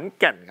ขอน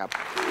แก่นครับ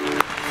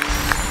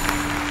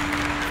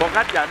โฟ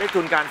กัสอยากได้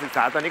ทุนการศึกษ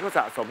าตอนนี้เขาส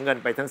ะสมเงิน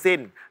ไปทั้งสิ้น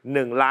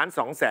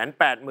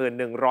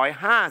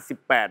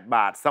 1,281,158 บ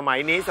าทสมัย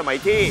นี้สมัย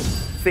ที่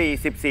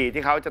44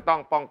ที่เขาจะต้อ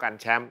งป้องกัน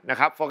แชมป์นะ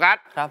ครับโฟกัส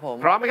ครับผม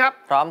พร้อมไหมครับ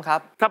พร้อมครับ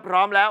ถ้าพร้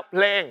อมแล้วเพ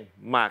ลง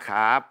มาค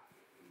รับ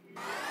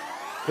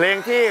เพลง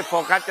ที่โฟ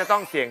กัสจะต้อ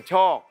งเสี่ยงโช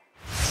ค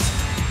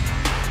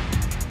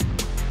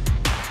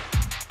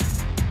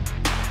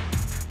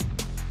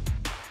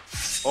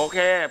โอเค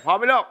พร้อมไ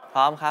หมลูกพ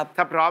ร้อมครับ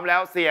ถ้าพร้อมแล้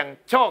วเสี่ยง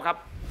โชคครับ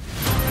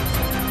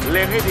เ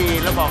ล่นให้ดี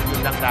แล้วบอกหยุด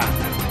ดัง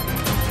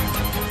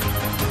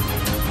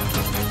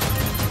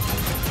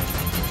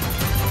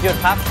หยุด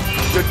ครับ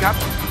หยุดครับ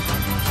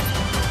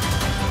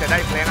จะได้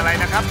เพลงอะไร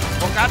นะครับโ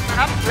ฟกัสนะ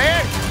ครับเพล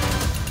ง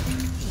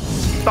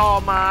ต่อ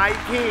ไม้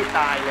ที่ต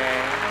ายแล้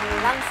ว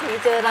รังสี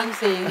เจอรัง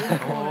สี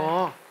อ๋อ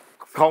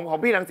ของ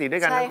พี่รังสีด้ว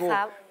ยกันทั้งคู่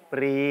เป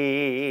รี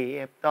ย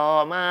บต่อ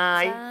ไม้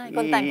ค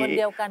นแต่งคนเ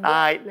ดียวกันต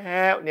ายแ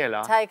ล้วเนี่ยเหร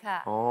อใช่ค่ะ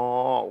อ๋อ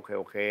โอ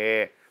เค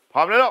พร้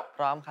อมแล้วลูก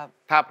พร้อมครับ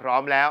ถ้าพร้อ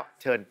มแล้ว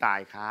เชิญตาย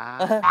ครับ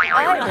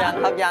ยัง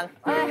ครับยัง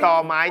ต่อ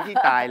ไม้ที่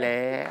ตายแ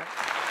ล้ว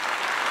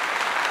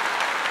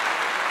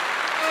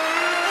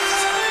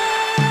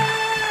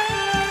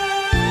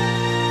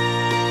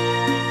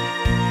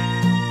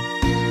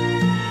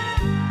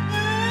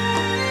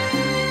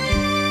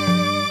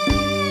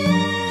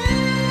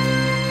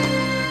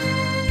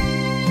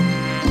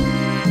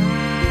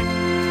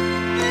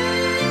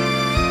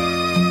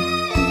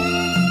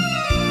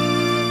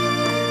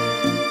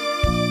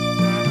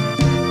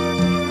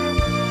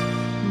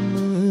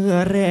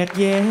แรก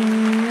เย็น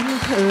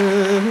เธอ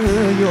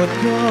หยด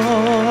ย้อ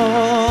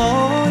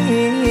ย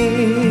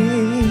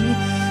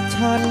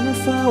ฉัน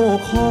เฝ้า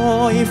คอ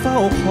ยเฝ้า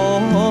ขอ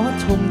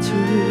ชม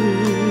ชื่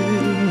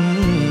น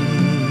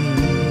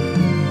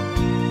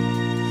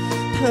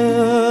เธอ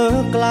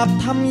กลับ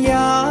ทำย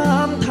า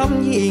มท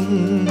ำยิ่ง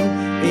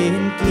เอ็น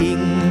กิ่ง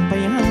ไป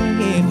ให้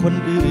คน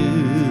อื่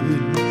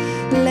น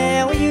แล้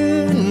วยื่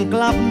นก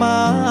ลับมา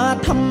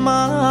ทำไม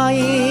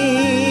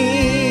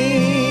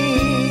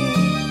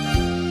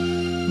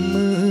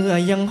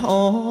ยังหอ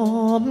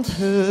มเธ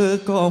อ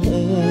ก็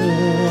ห่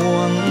ว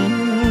ง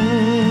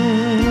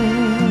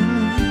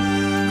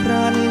ค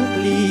รั้น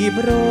รีบ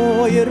โร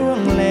ยร่ว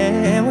งแล้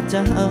วใจ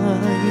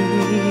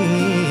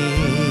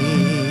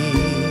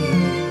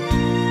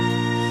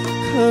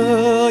เค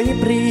ย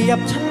เปรียบ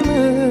ฉันเห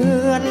มื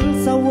อน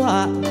สวะ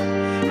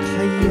ข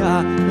ยะ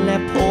และ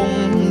พง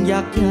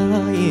ยักษ์ใหญ่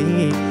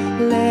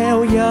แล้ว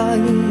ยา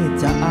ย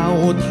จะเอา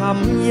ท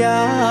ำย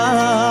า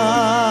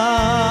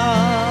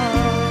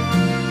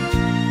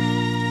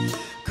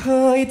เค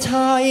ยใ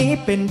ช้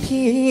เป็น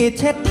ที่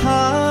เช็ดเ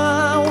ท้า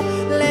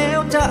แล้ว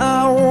จะเอ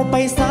าไป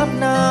ซับ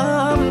น้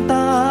ำต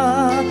า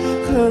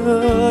เค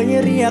ย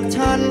เรียก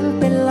ฉัน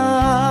เป็นล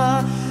า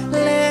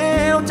แล้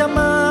วจะม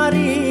าเ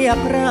รียก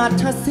รา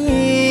ชสี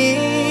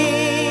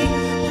ห์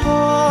พอ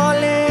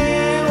แล้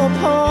ว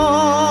พอ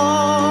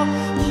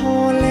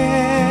แ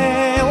ล้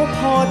วพ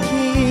อ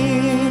ที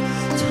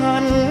ฉั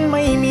นไ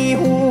ม่มี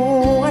หั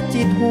ว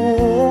จิตหั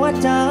ว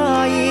ใจ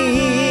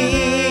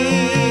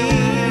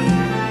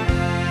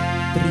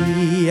เป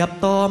รียบ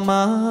ต่อไ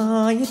ม้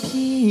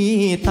ที่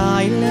ตา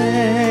ยแ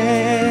ล้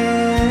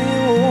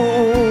ว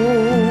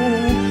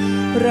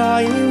ไร้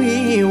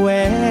วี่แว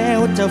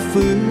วจะ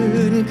ฟื้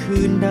นคื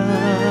นได้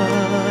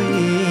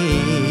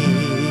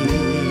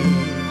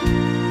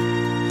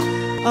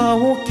เอา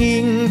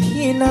กิ่ง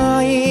ที่ไหน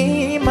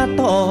มา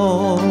ต่อ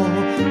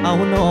เอา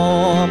หน่อ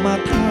มา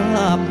ทา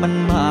บมัน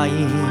ใหม่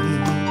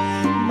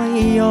ไม่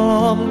ยอ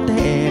มแต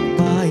กไ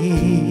ป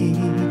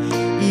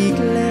อีก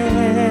แล้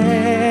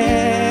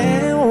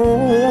ว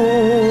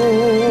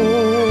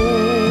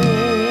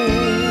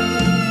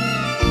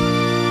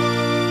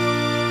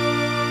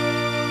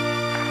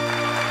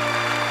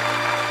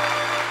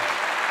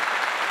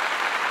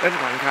เล่น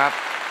ขวัญครับ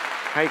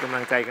ให้กำลั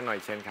งใจกันหน่อย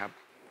เช่นครับ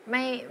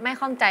ไม่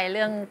ข้องใจเ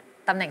รื่อง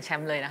ตำแหน่งแช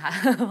มป์เลยนะคะ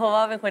เพราะ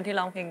ว่าเป็นคนที่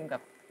ร้องเพลงแบ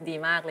บดี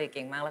มากเลยเ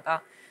ก่งมากแล้วก็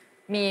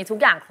มีทุก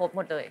อย่างครบห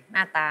มดเลยห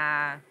น้าตา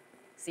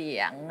เสี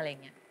ยงอะไร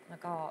เงี้ยแล้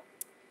วก็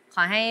ข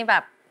อให้แบ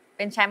บเ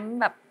ป็นแชมป์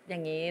แบบอย่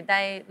างนี้ได้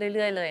เ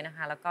รื่อยๆเลยนะค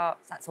ะแล้วก็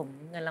สะสม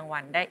เงินรางวั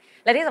ลได้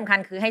และที่สำคัญ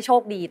คือให้โช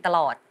คดีตล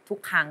อดทุก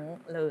ครั้ง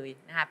เลย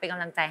นะคะเป็นก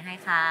ำลังใจให้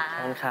ค่ะข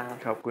อบคุณครับ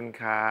ขอบคุณ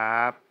ครั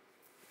บ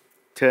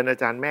เชิญอา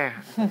จารย์แม่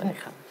สวัสดี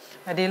ครับ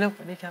สวัสดีลูกส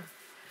วัสดีครับ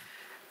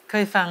เค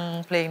ยฟัง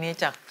เพลงนี้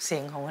จากเสี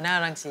ยงของหัวหน้า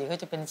รังสีก็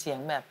จะเป็นเสียง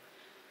แบบ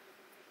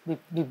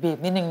บีบ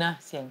นิดนึงนะ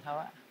เสียงเขา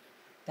อะ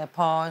แต่พ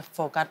อโฟ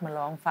กัสมา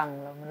ร้องฟัง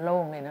แล้วมันโล่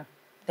งเลยนะ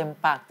เต็ม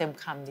ปากเต็ม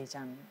คำดี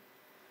จัง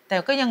แต่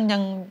ก็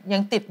ยั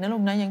งติดนะลู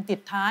กนะยังติด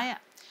ท้ายอะ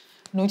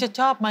หนูจะ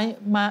ชอบ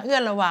มาเอื้อ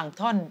นระหว่าง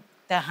ท่อน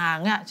แต่หาง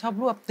อะชอบ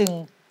รวบตึง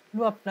ร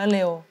วบแล้วเ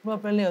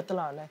ร็วต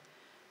ลอดเลย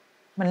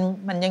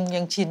มัน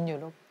ยังชินอยู่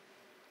ลูก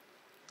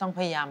ต้องพ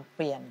ยายามเป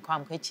ลี่ยนควา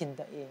มเคยชิน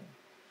ตัวเอง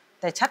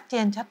แต่ชัดเจ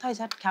นชัดถ้อย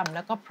ชัดคำแ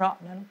ล้วก็เพราะ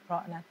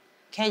นะ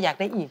แค่อยาก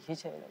ได้อีกเฉ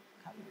ยๆเลย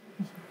ครับ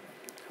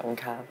ขอบคุณ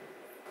ครับ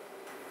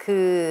คื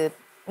อ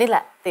นี่แหล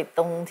ะติดต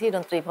รงที่ด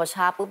นตรีพอ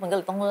ช้าปุ๊บมันก็เ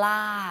ลยต้องล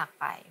าก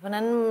ไปเพราะฉะ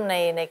นั้น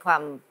ในควา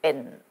มเป็น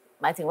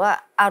หมายถึงว่า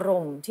อาร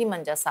มณ์ที่มั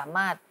นจะสาม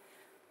ารถ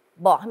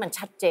บอกให้มัน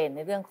ชัดเจนใน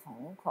เรื่อง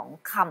ของ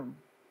ค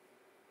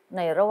ำใ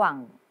นระหว่าง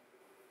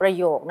ประ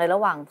โยคในระ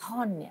หว่างท่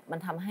อนเนี่ยมัน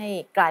ทำให้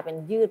กลายเป็น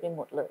ยืดไปห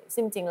มดเลย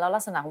ซึ่งจริงแล้วลั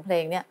กษณะของเพล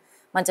งเนี่ย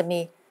มันจะมี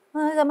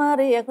จะมา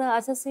เรียกรา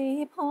ชสี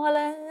ห์พอแ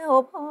ล้ว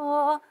พ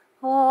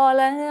อ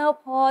แล้ว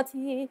พอ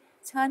ที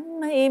ฉัน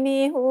ไม่มี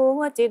หั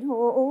วจิตหั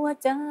ว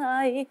ใจ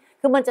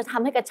คือมันจะท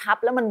ำให้กระชับ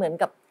แล้วมันเหมือน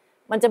กับ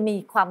มันจะมี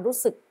ความรู้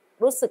สึ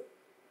ก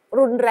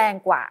รุนแรง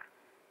กว่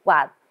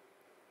า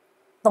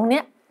ตรงเนี้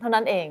ยเท่า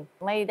นั้นเอง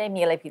ไม่ได้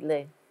มีอะไรผิดเล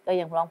ยก็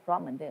ยังร้องเพราะ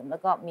เหมือนเดิมแล้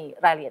วก็มี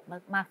รายละเอียด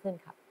มากขึ้น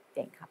ครับเ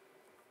ก่งครับ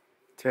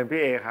เชิญพี่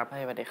เอครับ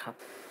สวัสดีครับ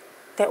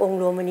แต่องค์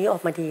รวมวันนี้ออ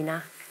กมาดีนะ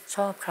ช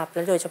อบครับแล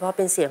ะโดยเฉพาะเ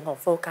ป็นเสียงของ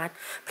โฟกัส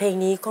เพลง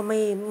นี้ก็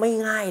ไม่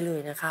ง่ายเลย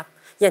นะครับ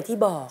อย่างที่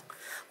บอก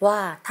ว่า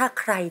ถ้า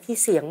ใครที่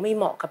เสียงไม่เ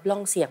หมาะกับร่อ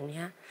งเสียงเ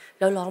นี้ย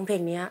แล้วร้องเพล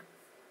งนี้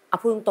เอา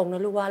พูดตรงๆน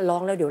ะลูกว่าร้อ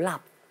งแล้วเดี๋ยวหลั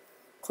บ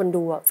คน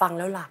ดูฟัง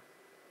แล้วหลับ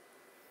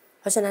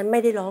เพราะฉะนั้นไม่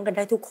ได้ร้องกันไ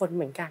ด้ทุกคนเ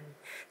หมือนกัน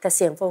แต่เ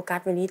สียงโฟกัส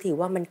วันนี้ถือ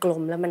ว่ามันกล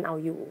มแล้วมันเอา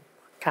อยู่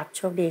ครับโ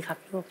ชคดีครับ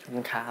ลูกขอบคุ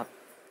ณครับ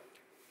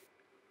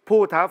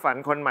ผู้ท้าฝัน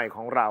คนใหม่ข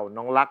องเรา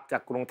น้องลักษณ์จา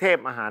กกรุงเทพ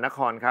มหานค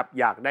รครับ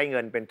อยากได้เงิ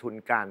นเป็นทุน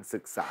การศึ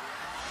กษา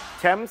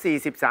แชมป์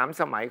43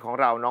สมัยของ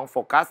เราน้องโฟ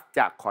กัสจ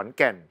ากขอนแ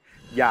ก่น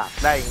อยาก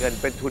ได้เงิน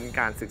เป็นทุน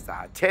การศึกษา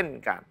เช่น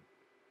กัน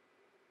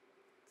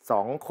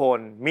2คน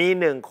มี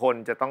1คน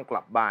จะต้องก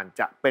ลับบ้าน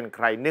จะเป็นใค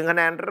ร1คะแ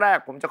นนแรก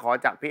ผมจะขอ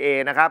จากพี่เอ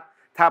นะครับ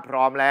ถ้าพ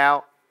ร้อมแล้ว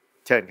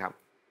เชิญครับ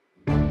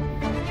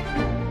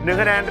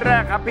1คะแนนแร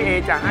กครับพี่เอ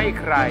จะให้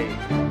ใคร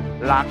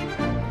ลักษณ์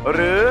ห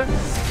รือ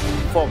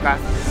โฟกัส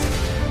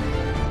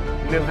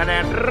1คะแน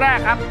นแรก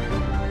ครับ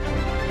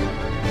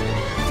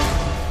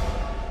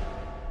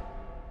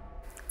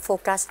โฟ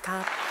กัสครั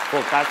บโฟ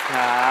กัสค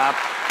รับ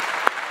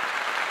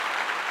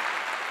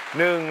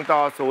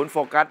1-0โฟ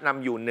กัสน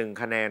ำอยู่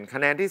1คะแนนคะ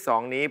แนนที่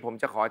2นี้ผม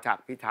จะขอจาก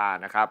พิธา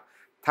นะครับ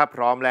ถ้าพ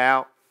ร้อมแล้ว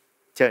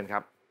เชิญครั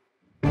บ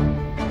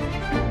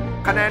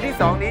คะแนนที่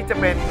2นี้จะ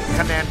เป็น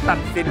คะแนนตัด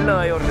สินเล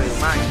ยหรือ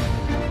ไม่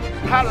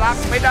ถ้าลัก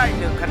ไม่ได้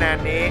1คะแนน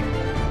นี้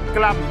ก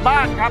ลับบ้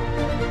านครับ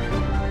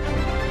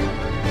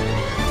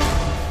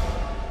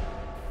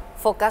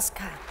โฟกัส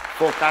ค่ะโฟ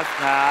กัส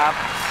ครับ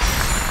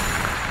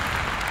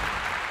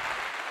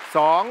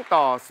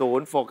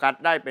2-0โฟกัส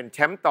ได้เป็นแช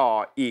มป์ต่อ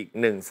อีก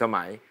1ส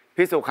มัย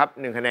พี่สุครับ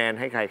1คะแนน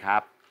ให้ใครครั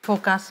บโฟ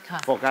กัสค่ะ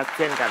โฟกัสเ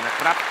ช่นกันนะ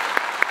ครับ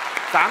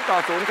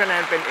3-0คะแน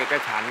นเป็นเอก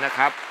ฉันท์นะค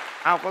รับ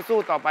เอาก็สู้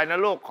ต่อไปนะ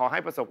ลูกขอให้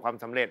ประสบความ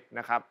สำเร็จน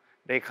ะครับ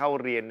ได้เข้า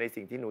เรียนใน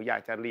สิ่งที่หนูอยา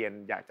กจะเรียน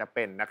อยากจะเ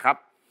ป็นนะครับ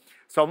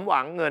สมหวั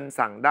งเงิน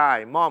สั่งได้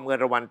มอบเงิน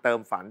รางวัลเติม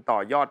ฝันต่อ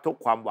ยอดทุก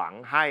ความหวัง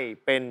ให้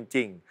เป็นจ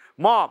ริง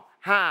มอบ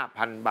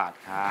 5,000 บาท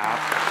ครับ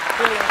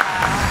พี่เลี้ยง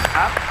ค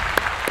รับ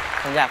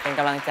ผมอยากเป็นก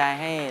ำลังใจ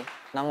ให้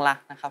น้องรัก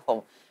นะครับผม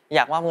อย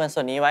ากมอบเงินส่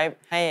วนนี้ไว้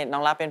ให้น้อ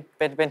งรักเ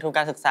ป็นทุนก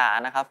ารศึกษา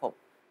นะครับผม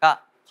ก็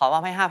ขอมอ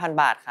บให้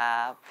 5,000 บาทครั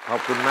บขอ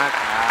บคุณมาก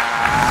ครั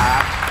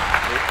บ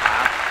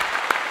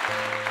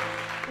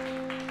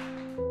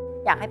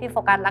อยากให้พี่โฟ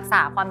กัสรักษ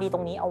าความดีตร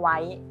งนี้เอาไว้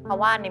เพราะ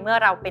ว่าในเมื่อ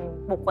เราเป็น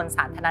บุคคลส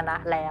าธารณะ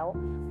แล้ว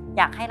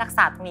อยากให้รักษ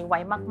าตรงนี้ไว้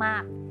มา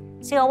ก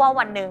ๆเชื่อว่า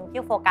วันหนึ่ง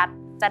พี่โฟกัส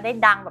จะได้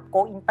ดังแบบโก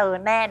อินเตอ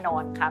ร์แน่นอ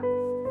นครับ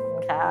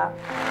ครับ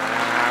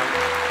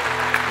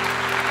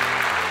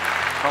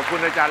ขอบคุณ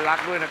อาจารย์รัก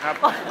ด้วยนะครับ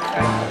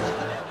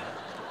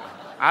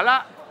เอาละ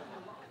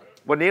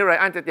วันนี้ไร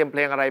อันจะเตรียมเพ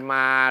ลงอะไรม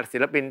าศิ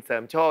ลปินเสริ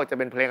มโชคจะเ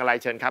ป็นเพลงอะไร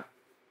เชิญครับ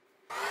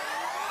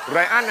ไร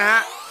อันนะฮ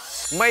ะ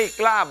ไม่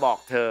กล้าบอก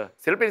เธอ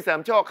ศิลปินเสริม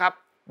โชคครับ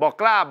บอก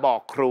กล้าบอ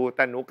กครูแ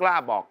ต่หนูกล้า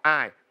บอกอ้า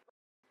ย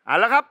เอา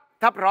ละครับ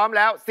ถ้าพร้อมแ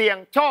ล้วเสี่ยง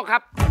โชคครั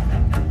บ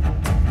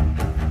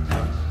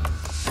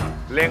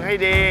เล็งให้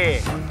ดี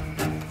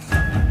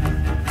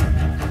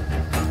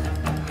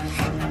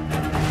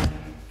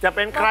จะเ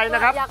ป็นใครน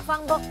ะครับอยากฟัง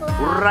บอกกล้า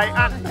ไร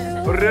อัน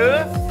หรือ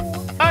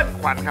เอิ้น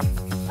ขวัญครับ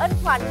เอิ้น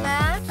ขวัญน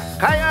ะ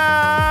ใครเอ่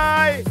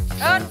ย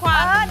เอิ้นข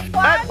วัญ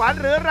ขวัญ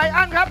หรือไร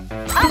อันครับ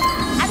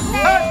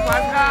เอิ้นขวั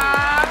ญครั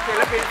บศิ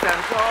ลปินเสริม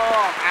โช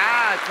ค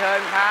เชิ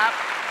ญครับ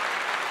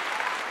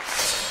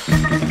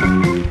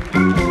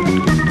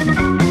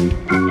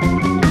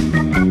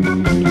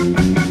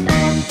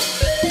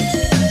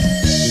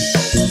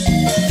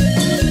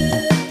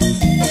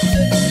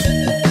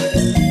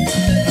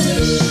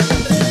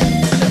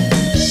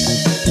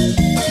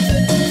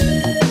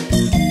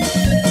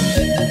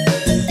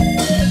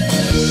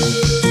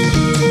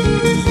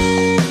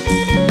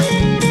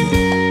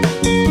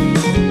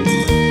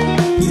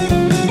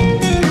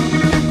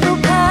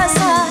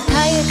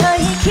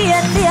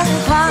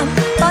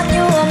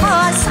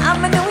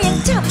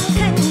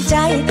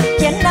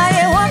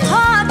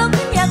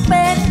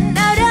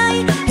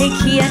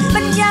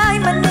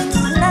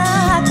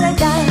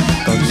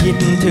คิด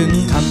ถึง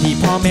คำที่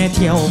พ่อแม่เ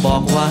ที่ยวบอ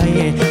กไว้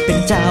เป็น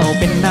เจ้า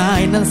เป็นนา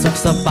ยนั้นสุข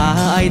สบา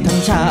ยทั้ง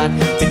ชาติ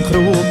เป็นค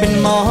รูเป็น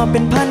หมอเป็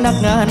นพนัก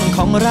งานข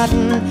องรัฐ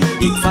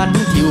อีกฝัน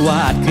ที่ว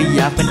าดคืออ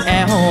ยากเป็นแอ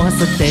ร์โฮ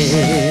สเต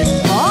ส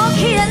ขอเ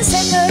ขียนเส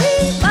ร็จรี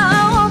บเอา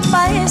ไป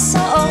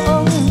ส่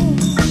ง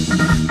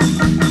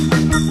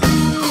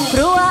เพร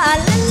าะว่าอ่าน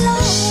และล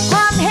งคว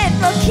ามเห็น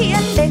ว่าเขีย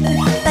นเด็ก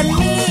แต่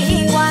มีอี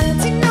กวัน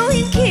ที่หนู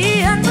ยังเขี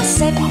ยนไม่เ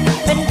สร็จ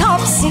เป็นท็อป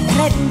ซีเค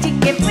ร็ตที่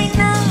เก็บไว้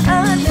นา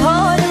นพอ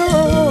ดู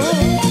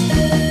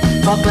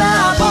บอกกล้า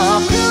บอ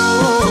กครู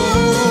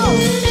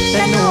แ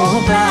ต่หนู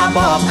กล้าบ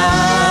อกอา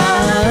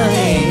ย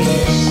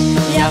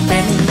อยากเป็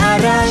นอะ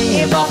ไร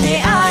บอกให้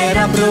อาย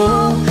รับรู้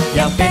อย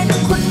ากเป็น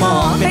คุณหมอ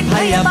เป็นพ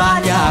ยาบาล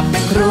อยากเป็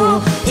นครู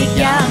อีก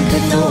อย่างคื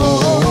อหนู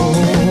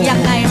ยัง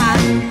ไงคะ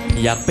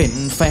อยากเป็น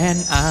แฟน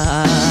อา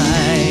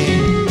ย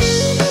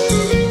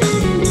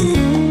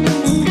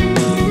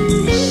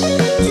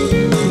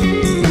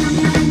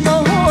โอ้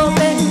โหเ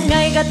ป็นไง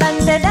ก็ตั้ง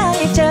แต่ได้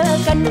เจอ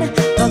กัน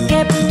ก็เ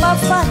ก็บมา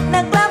ฝัน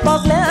นักกล้าบอ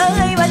กเล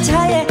ยว่าใ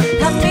ช่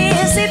ถ้ามี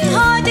สิทธิ์พ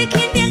อจะเ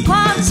ขียนเพียงคว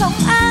ามสง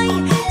สัย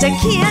จะ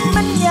เขียนบ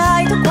รรยา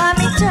ยทุกความ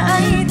ในใจ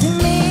ที่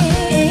มี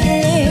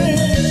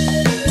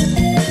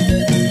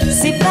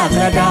10 หน้าก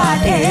ระดาษ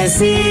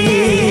A4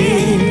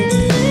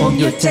 คง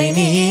หยุดใจ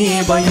นี้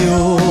บ่อ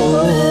ยู่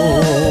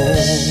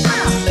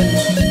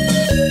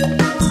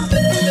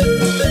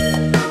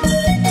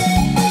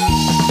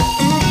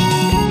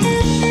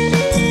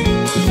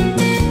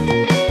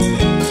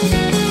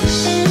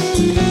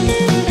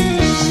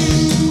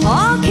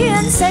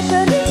เสร็จ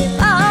ก็รีบ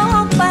เอา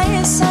ไป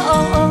ส่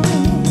ง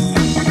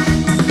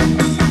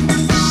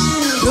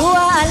รู้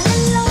ว่าอ่านและ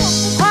ลง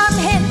ความ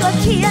เห็นว่า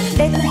เขียนเ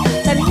ด็ก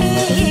แต่มี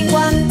อีก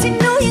วันที่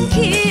หนูยังเ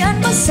ขียน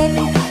ไม่เสร็จ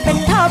เป็น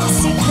ท็อป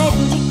ซีเคร็ต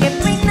ที่เก็บ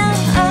ไว้นา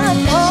น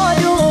พอ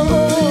ดู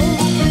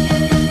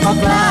บอก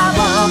กล้าบ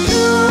อกค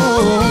รู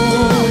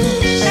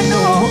แต่ห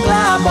นูกล้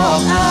าบอ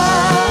กอา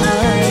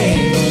ย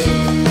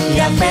อ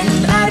ยากเป็น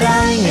อะไร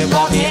บ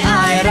อกให้อ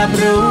ายรับ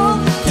รู้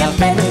อยาก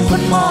เป็นคุ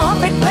ณหมอ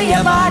เป็นพย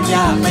าบาลอย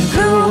ากเป็นค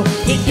รู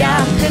อีกอย่า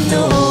งคือห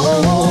นู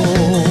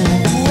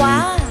ว่า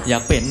อยา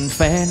กเป็นแฟ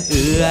นเ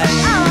อื้อย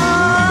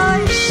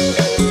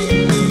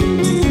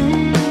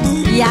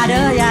อย่าเ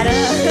ด้ออย่าเด้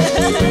อ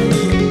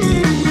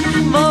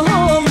โมโห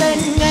เป็น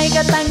ไง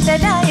ก็ตั้งแต่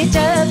ได้เจ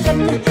อกัน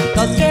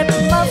ก็เก็บ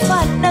มา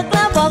ฝันนักก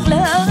ล้าบอกเล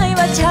ย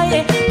ว่าใช่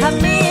ถ้า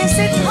มี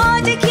สิทธิ์พอ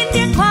จะคิดเ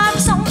พียงความ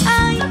สง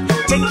สัย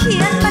จะเขี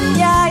ยนบรร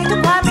ยายทุก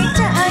ความในใ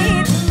จ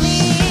ที่มี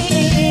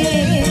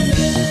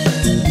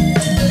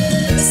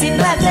10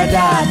 หน้ากระด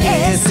าษ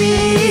A4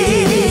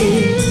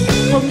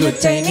 คง ผมหยุด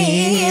ใจนี้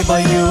บ่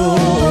อยู่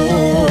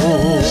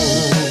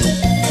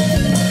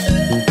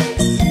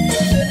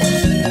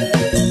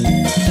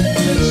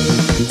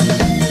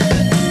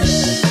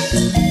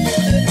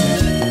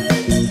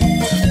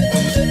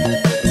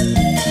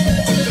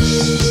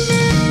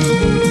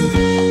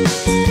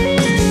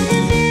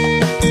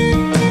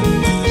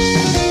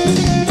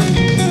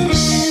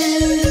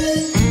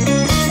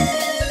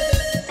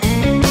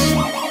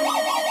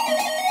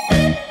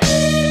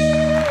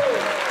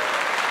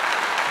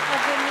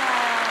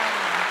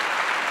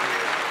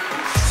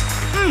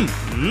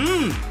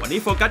วันนี้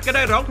โฟกัสก็ไ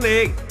ด้ร้องเพล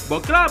งบอ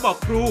กกล้าบอก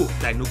ครู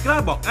แต่หนูกล้า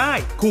บอกอ้าย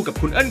คู่กับ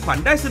คุณเอิ้นขวัญ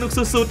ได้สนุก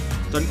สุด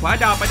ๆจนคว้า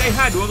ดาวไปได้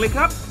5 ดวงเลยค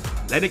รับ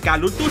และในการ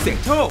ลุ้นตู้เสี่ยง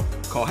โชค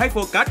ขอให้โฟ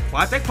กัสคว้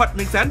าแจ็คพอต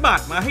100,000 บาท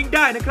มาให้ไ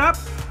ด้นะครับ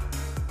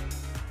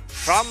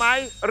พร้อมไหม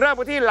เริ่ม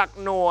กันที่หลัก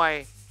หน่วย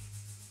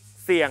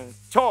เสี่ยง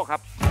โชคครั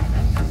บ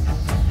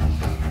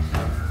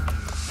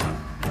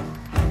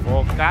โฟ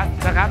กัส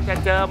นะครับจะ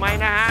เจอไหม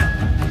นะฮะ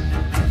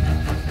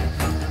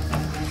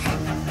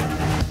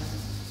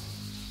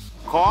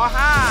ขอ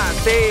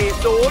5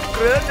 4 0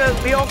หรือ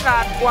1มีโอกา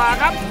สกว่า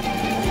ครับ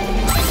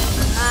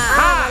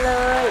5เล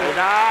ย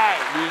ได้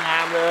ดีงา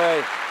มเลย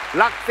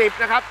หลัก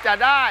10นะครับจะ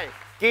ได้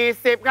กี่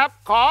10ครับ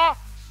ขอ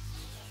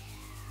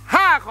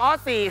5ขอ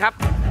4ครับ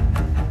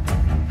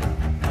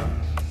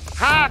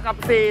5กับ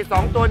4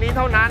 2ตัวนี้เ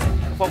ท่านั้น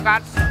โฟกั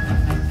ส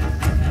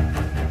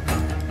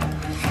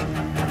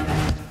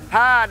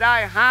ถ้าได้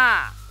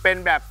5เป็น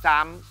แบบ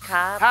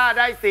3ถ้าไ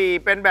ด้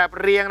4เป็นแบบ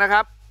เรียงนะค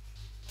รับ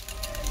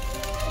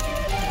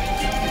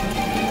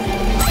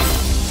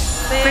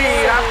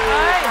4ครับ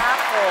ครับ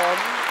ผม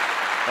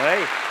เฮ้ย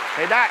ใ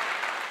ช้ได้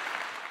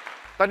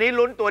ตอนนี้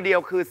ลุ้นตัวเดียว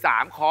คือ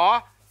3ขอ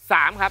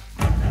3ครับ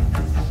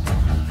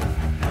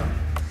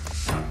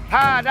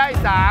ถ้าได้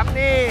3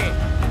นี่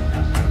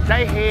ได้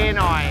เฮ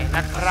หน่อยน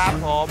ะครับ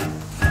ผม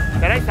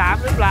จะได้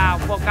3หรือเปล่า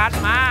โฟกัส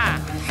มา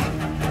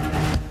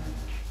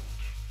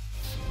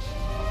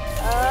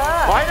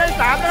ขอให้ได้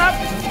3นะครับ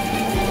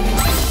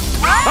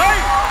เฮ้ย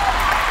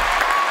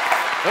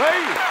เฮ้ย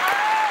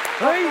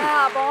เฮ้ย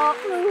บอก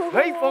เลยเ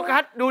ฮ้ยโฟกั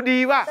สดูดี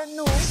ว่ะ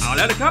เอาแ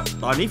ล้วนะครับ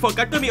ตอนนี้โฟ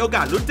กัสก็มีโอก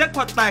าสลุ้นแจ็คพ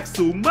อตแตก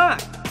สูงมาก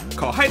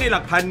ขอให้ในหลั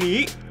กพันนี้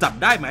จับ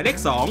ได้หมายเลข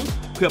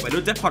2เพื่อไป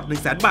ลุ้นแจ็คพอต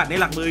100,000 บาทใน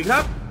หลักหมื่นครั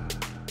บ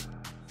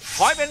ข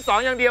อให้เป็น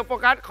2อย่างเดียวโฟ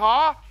กัสขอ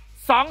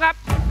2ครับ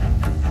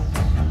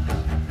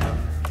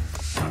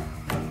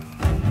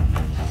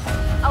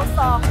เอา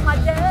2มา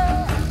เด้อ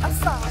เอา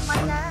2มา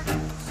นะ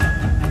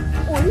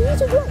อุ้ย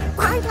ช่วยด้วย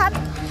พายทัน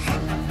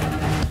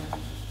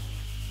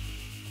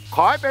ข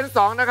อให้เป็น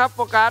2นะครับโ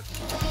ฟกัส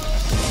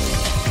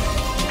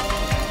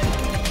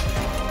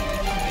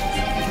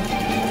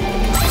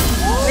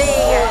นี่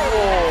ไง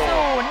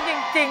0จ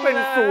ริงๆเป็น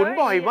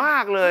0บ่อยมา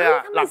กเลยอ่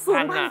ะหลัก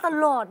พันอ่ะต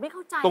ลอดไม่เข้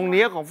าใจตรง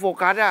นี้ของโฟ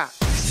กัสอ่ะ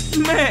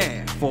แม่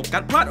โฟกั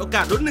สพลาดโอก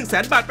าสลุ้น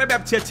100,000 บาทไปแบ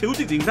บเฉียดฉิว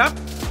จริงๆครับ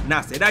น่า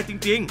เสียดายจ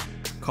ริง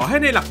ๆขอให้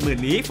ในหลักหมื่น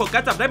นี้โฟกั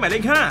สจับได้หมายเล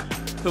ข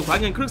5เพื่อคว้า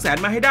เงิน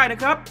100,000 มาให้ได้นะ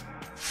ครับ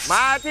ม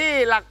าที่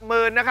หลักห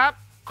มื่นนะครับ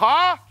ขอ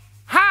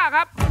5ค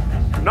รับ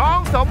น้อง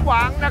สมห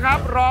วังนะครับ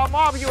รอม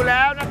อบอยู่แ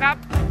ล้วนะครับ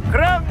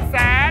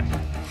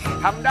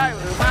100,000ทำได้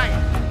หรือไม่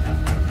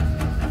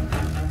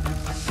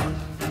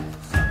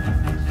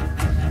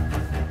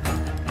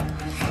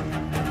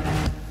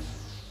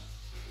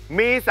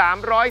มี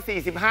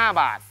345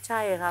 บาทใ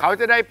ช่ครับเขา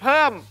จะได้เ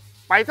พิ่ม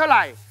ไปเท่าไห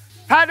ร่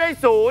ถ้าได้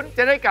0จ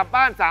ะได้กลับ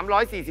บ้าน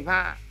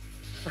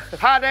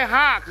345ถ้าได้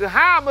5คือ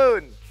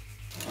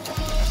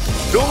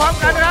 50,000ดูพร้อม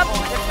กันนะครับ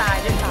จะตาย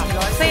ได้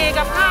300 4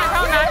กับ5เ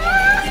ท่านั้น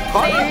ข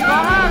อ4ขอ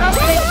5ครับ5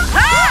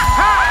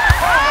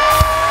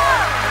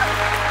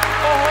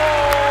โอ้โห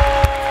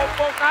โ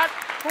ฟกัส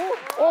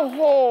โอ้โห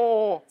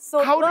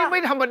เขานี่ไ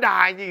ม่ธรรมดา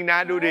จริงนะ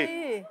ดูดิ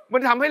มั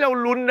นทำให้เรา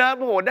ลุ้นนะโ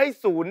อ้โหได้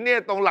0เนี่ย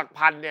ตรงหลัก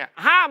พันเนี่ย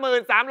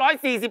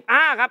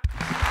53,45ครับ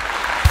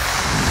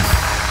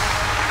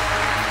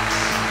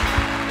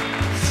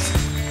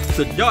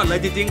สุดยอดเลย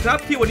จริงๆครับ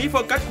ที่วันนี้โฟ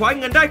กัสคว้า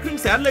เงินได้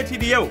100,000เลยที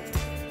เดียว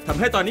ทำ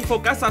ให้ตอนนี้โฟ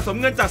กัสสะสม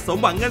เงินจากสม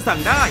หวังเงินสั่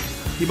งได้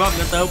ที่มอบเ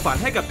งินเติมฝัน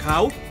ให้กับเขา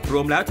ร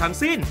วมแล้วทั้ง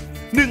สิ้น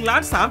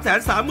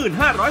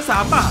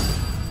 1,335,503 บาท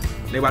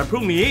ในวันพ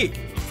รุ่งนี้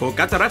โฟ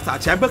กัสจะรักษา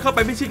แชมป์เพื่อเข้าไป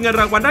พิชิตเงิน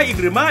รางวัลได้อีก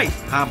หรือไม่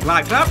ห้ามพลา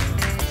ดครับ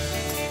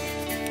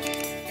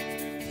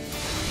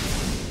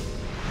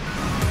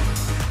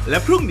และ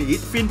พรุ่งนี้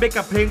ฟินไป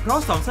กับเพลงเพราะ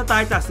2 สไต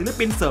ล์จากศิล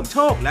ปินเสริมโช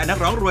คและนัก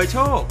ร้องรวยโช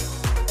ค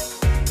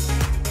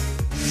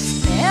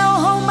แล้ว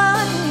เฮามั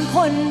นค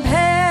นแ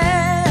พ้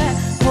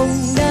คง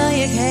ได้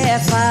แค่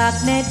ฝาก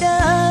แน่เด้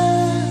อ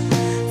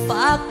ฝ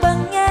ากเบิ่ง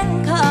แย่ง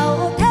เขา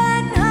แท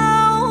นเฮา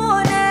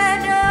แน่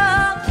เด้อ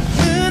เห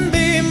มือนใบ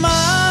ไ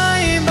ม้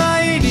ใบ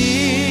เดี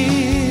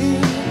ยว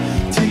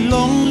ที่หล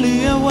งเหลื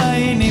อไว้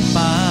ใน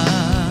ป่า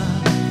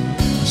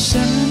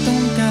ฉันต้อ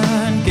งกา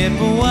รเก็บ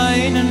เอาไว้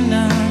น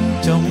าน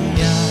ๆจง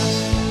อย่า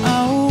เอ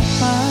า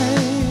ไป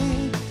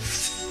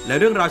และ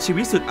เรื่องราวชี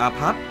วิตสุดอา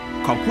ภัพ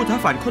ของผู้ท้า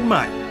ฝันคนให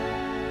ม่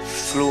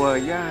กลัว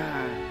ย่า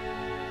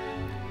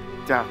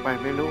จากไป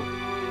ไหมลูก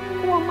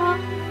กลัวมาก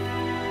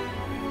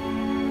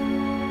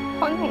เพ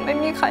ราะหนูไม่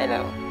มีใครแล้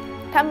ว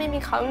ถ้าไม่มี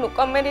เขาหนู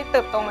ก็ไม่ได้เ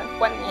ติบโตมาทุก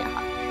วันนี้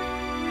ค่ะ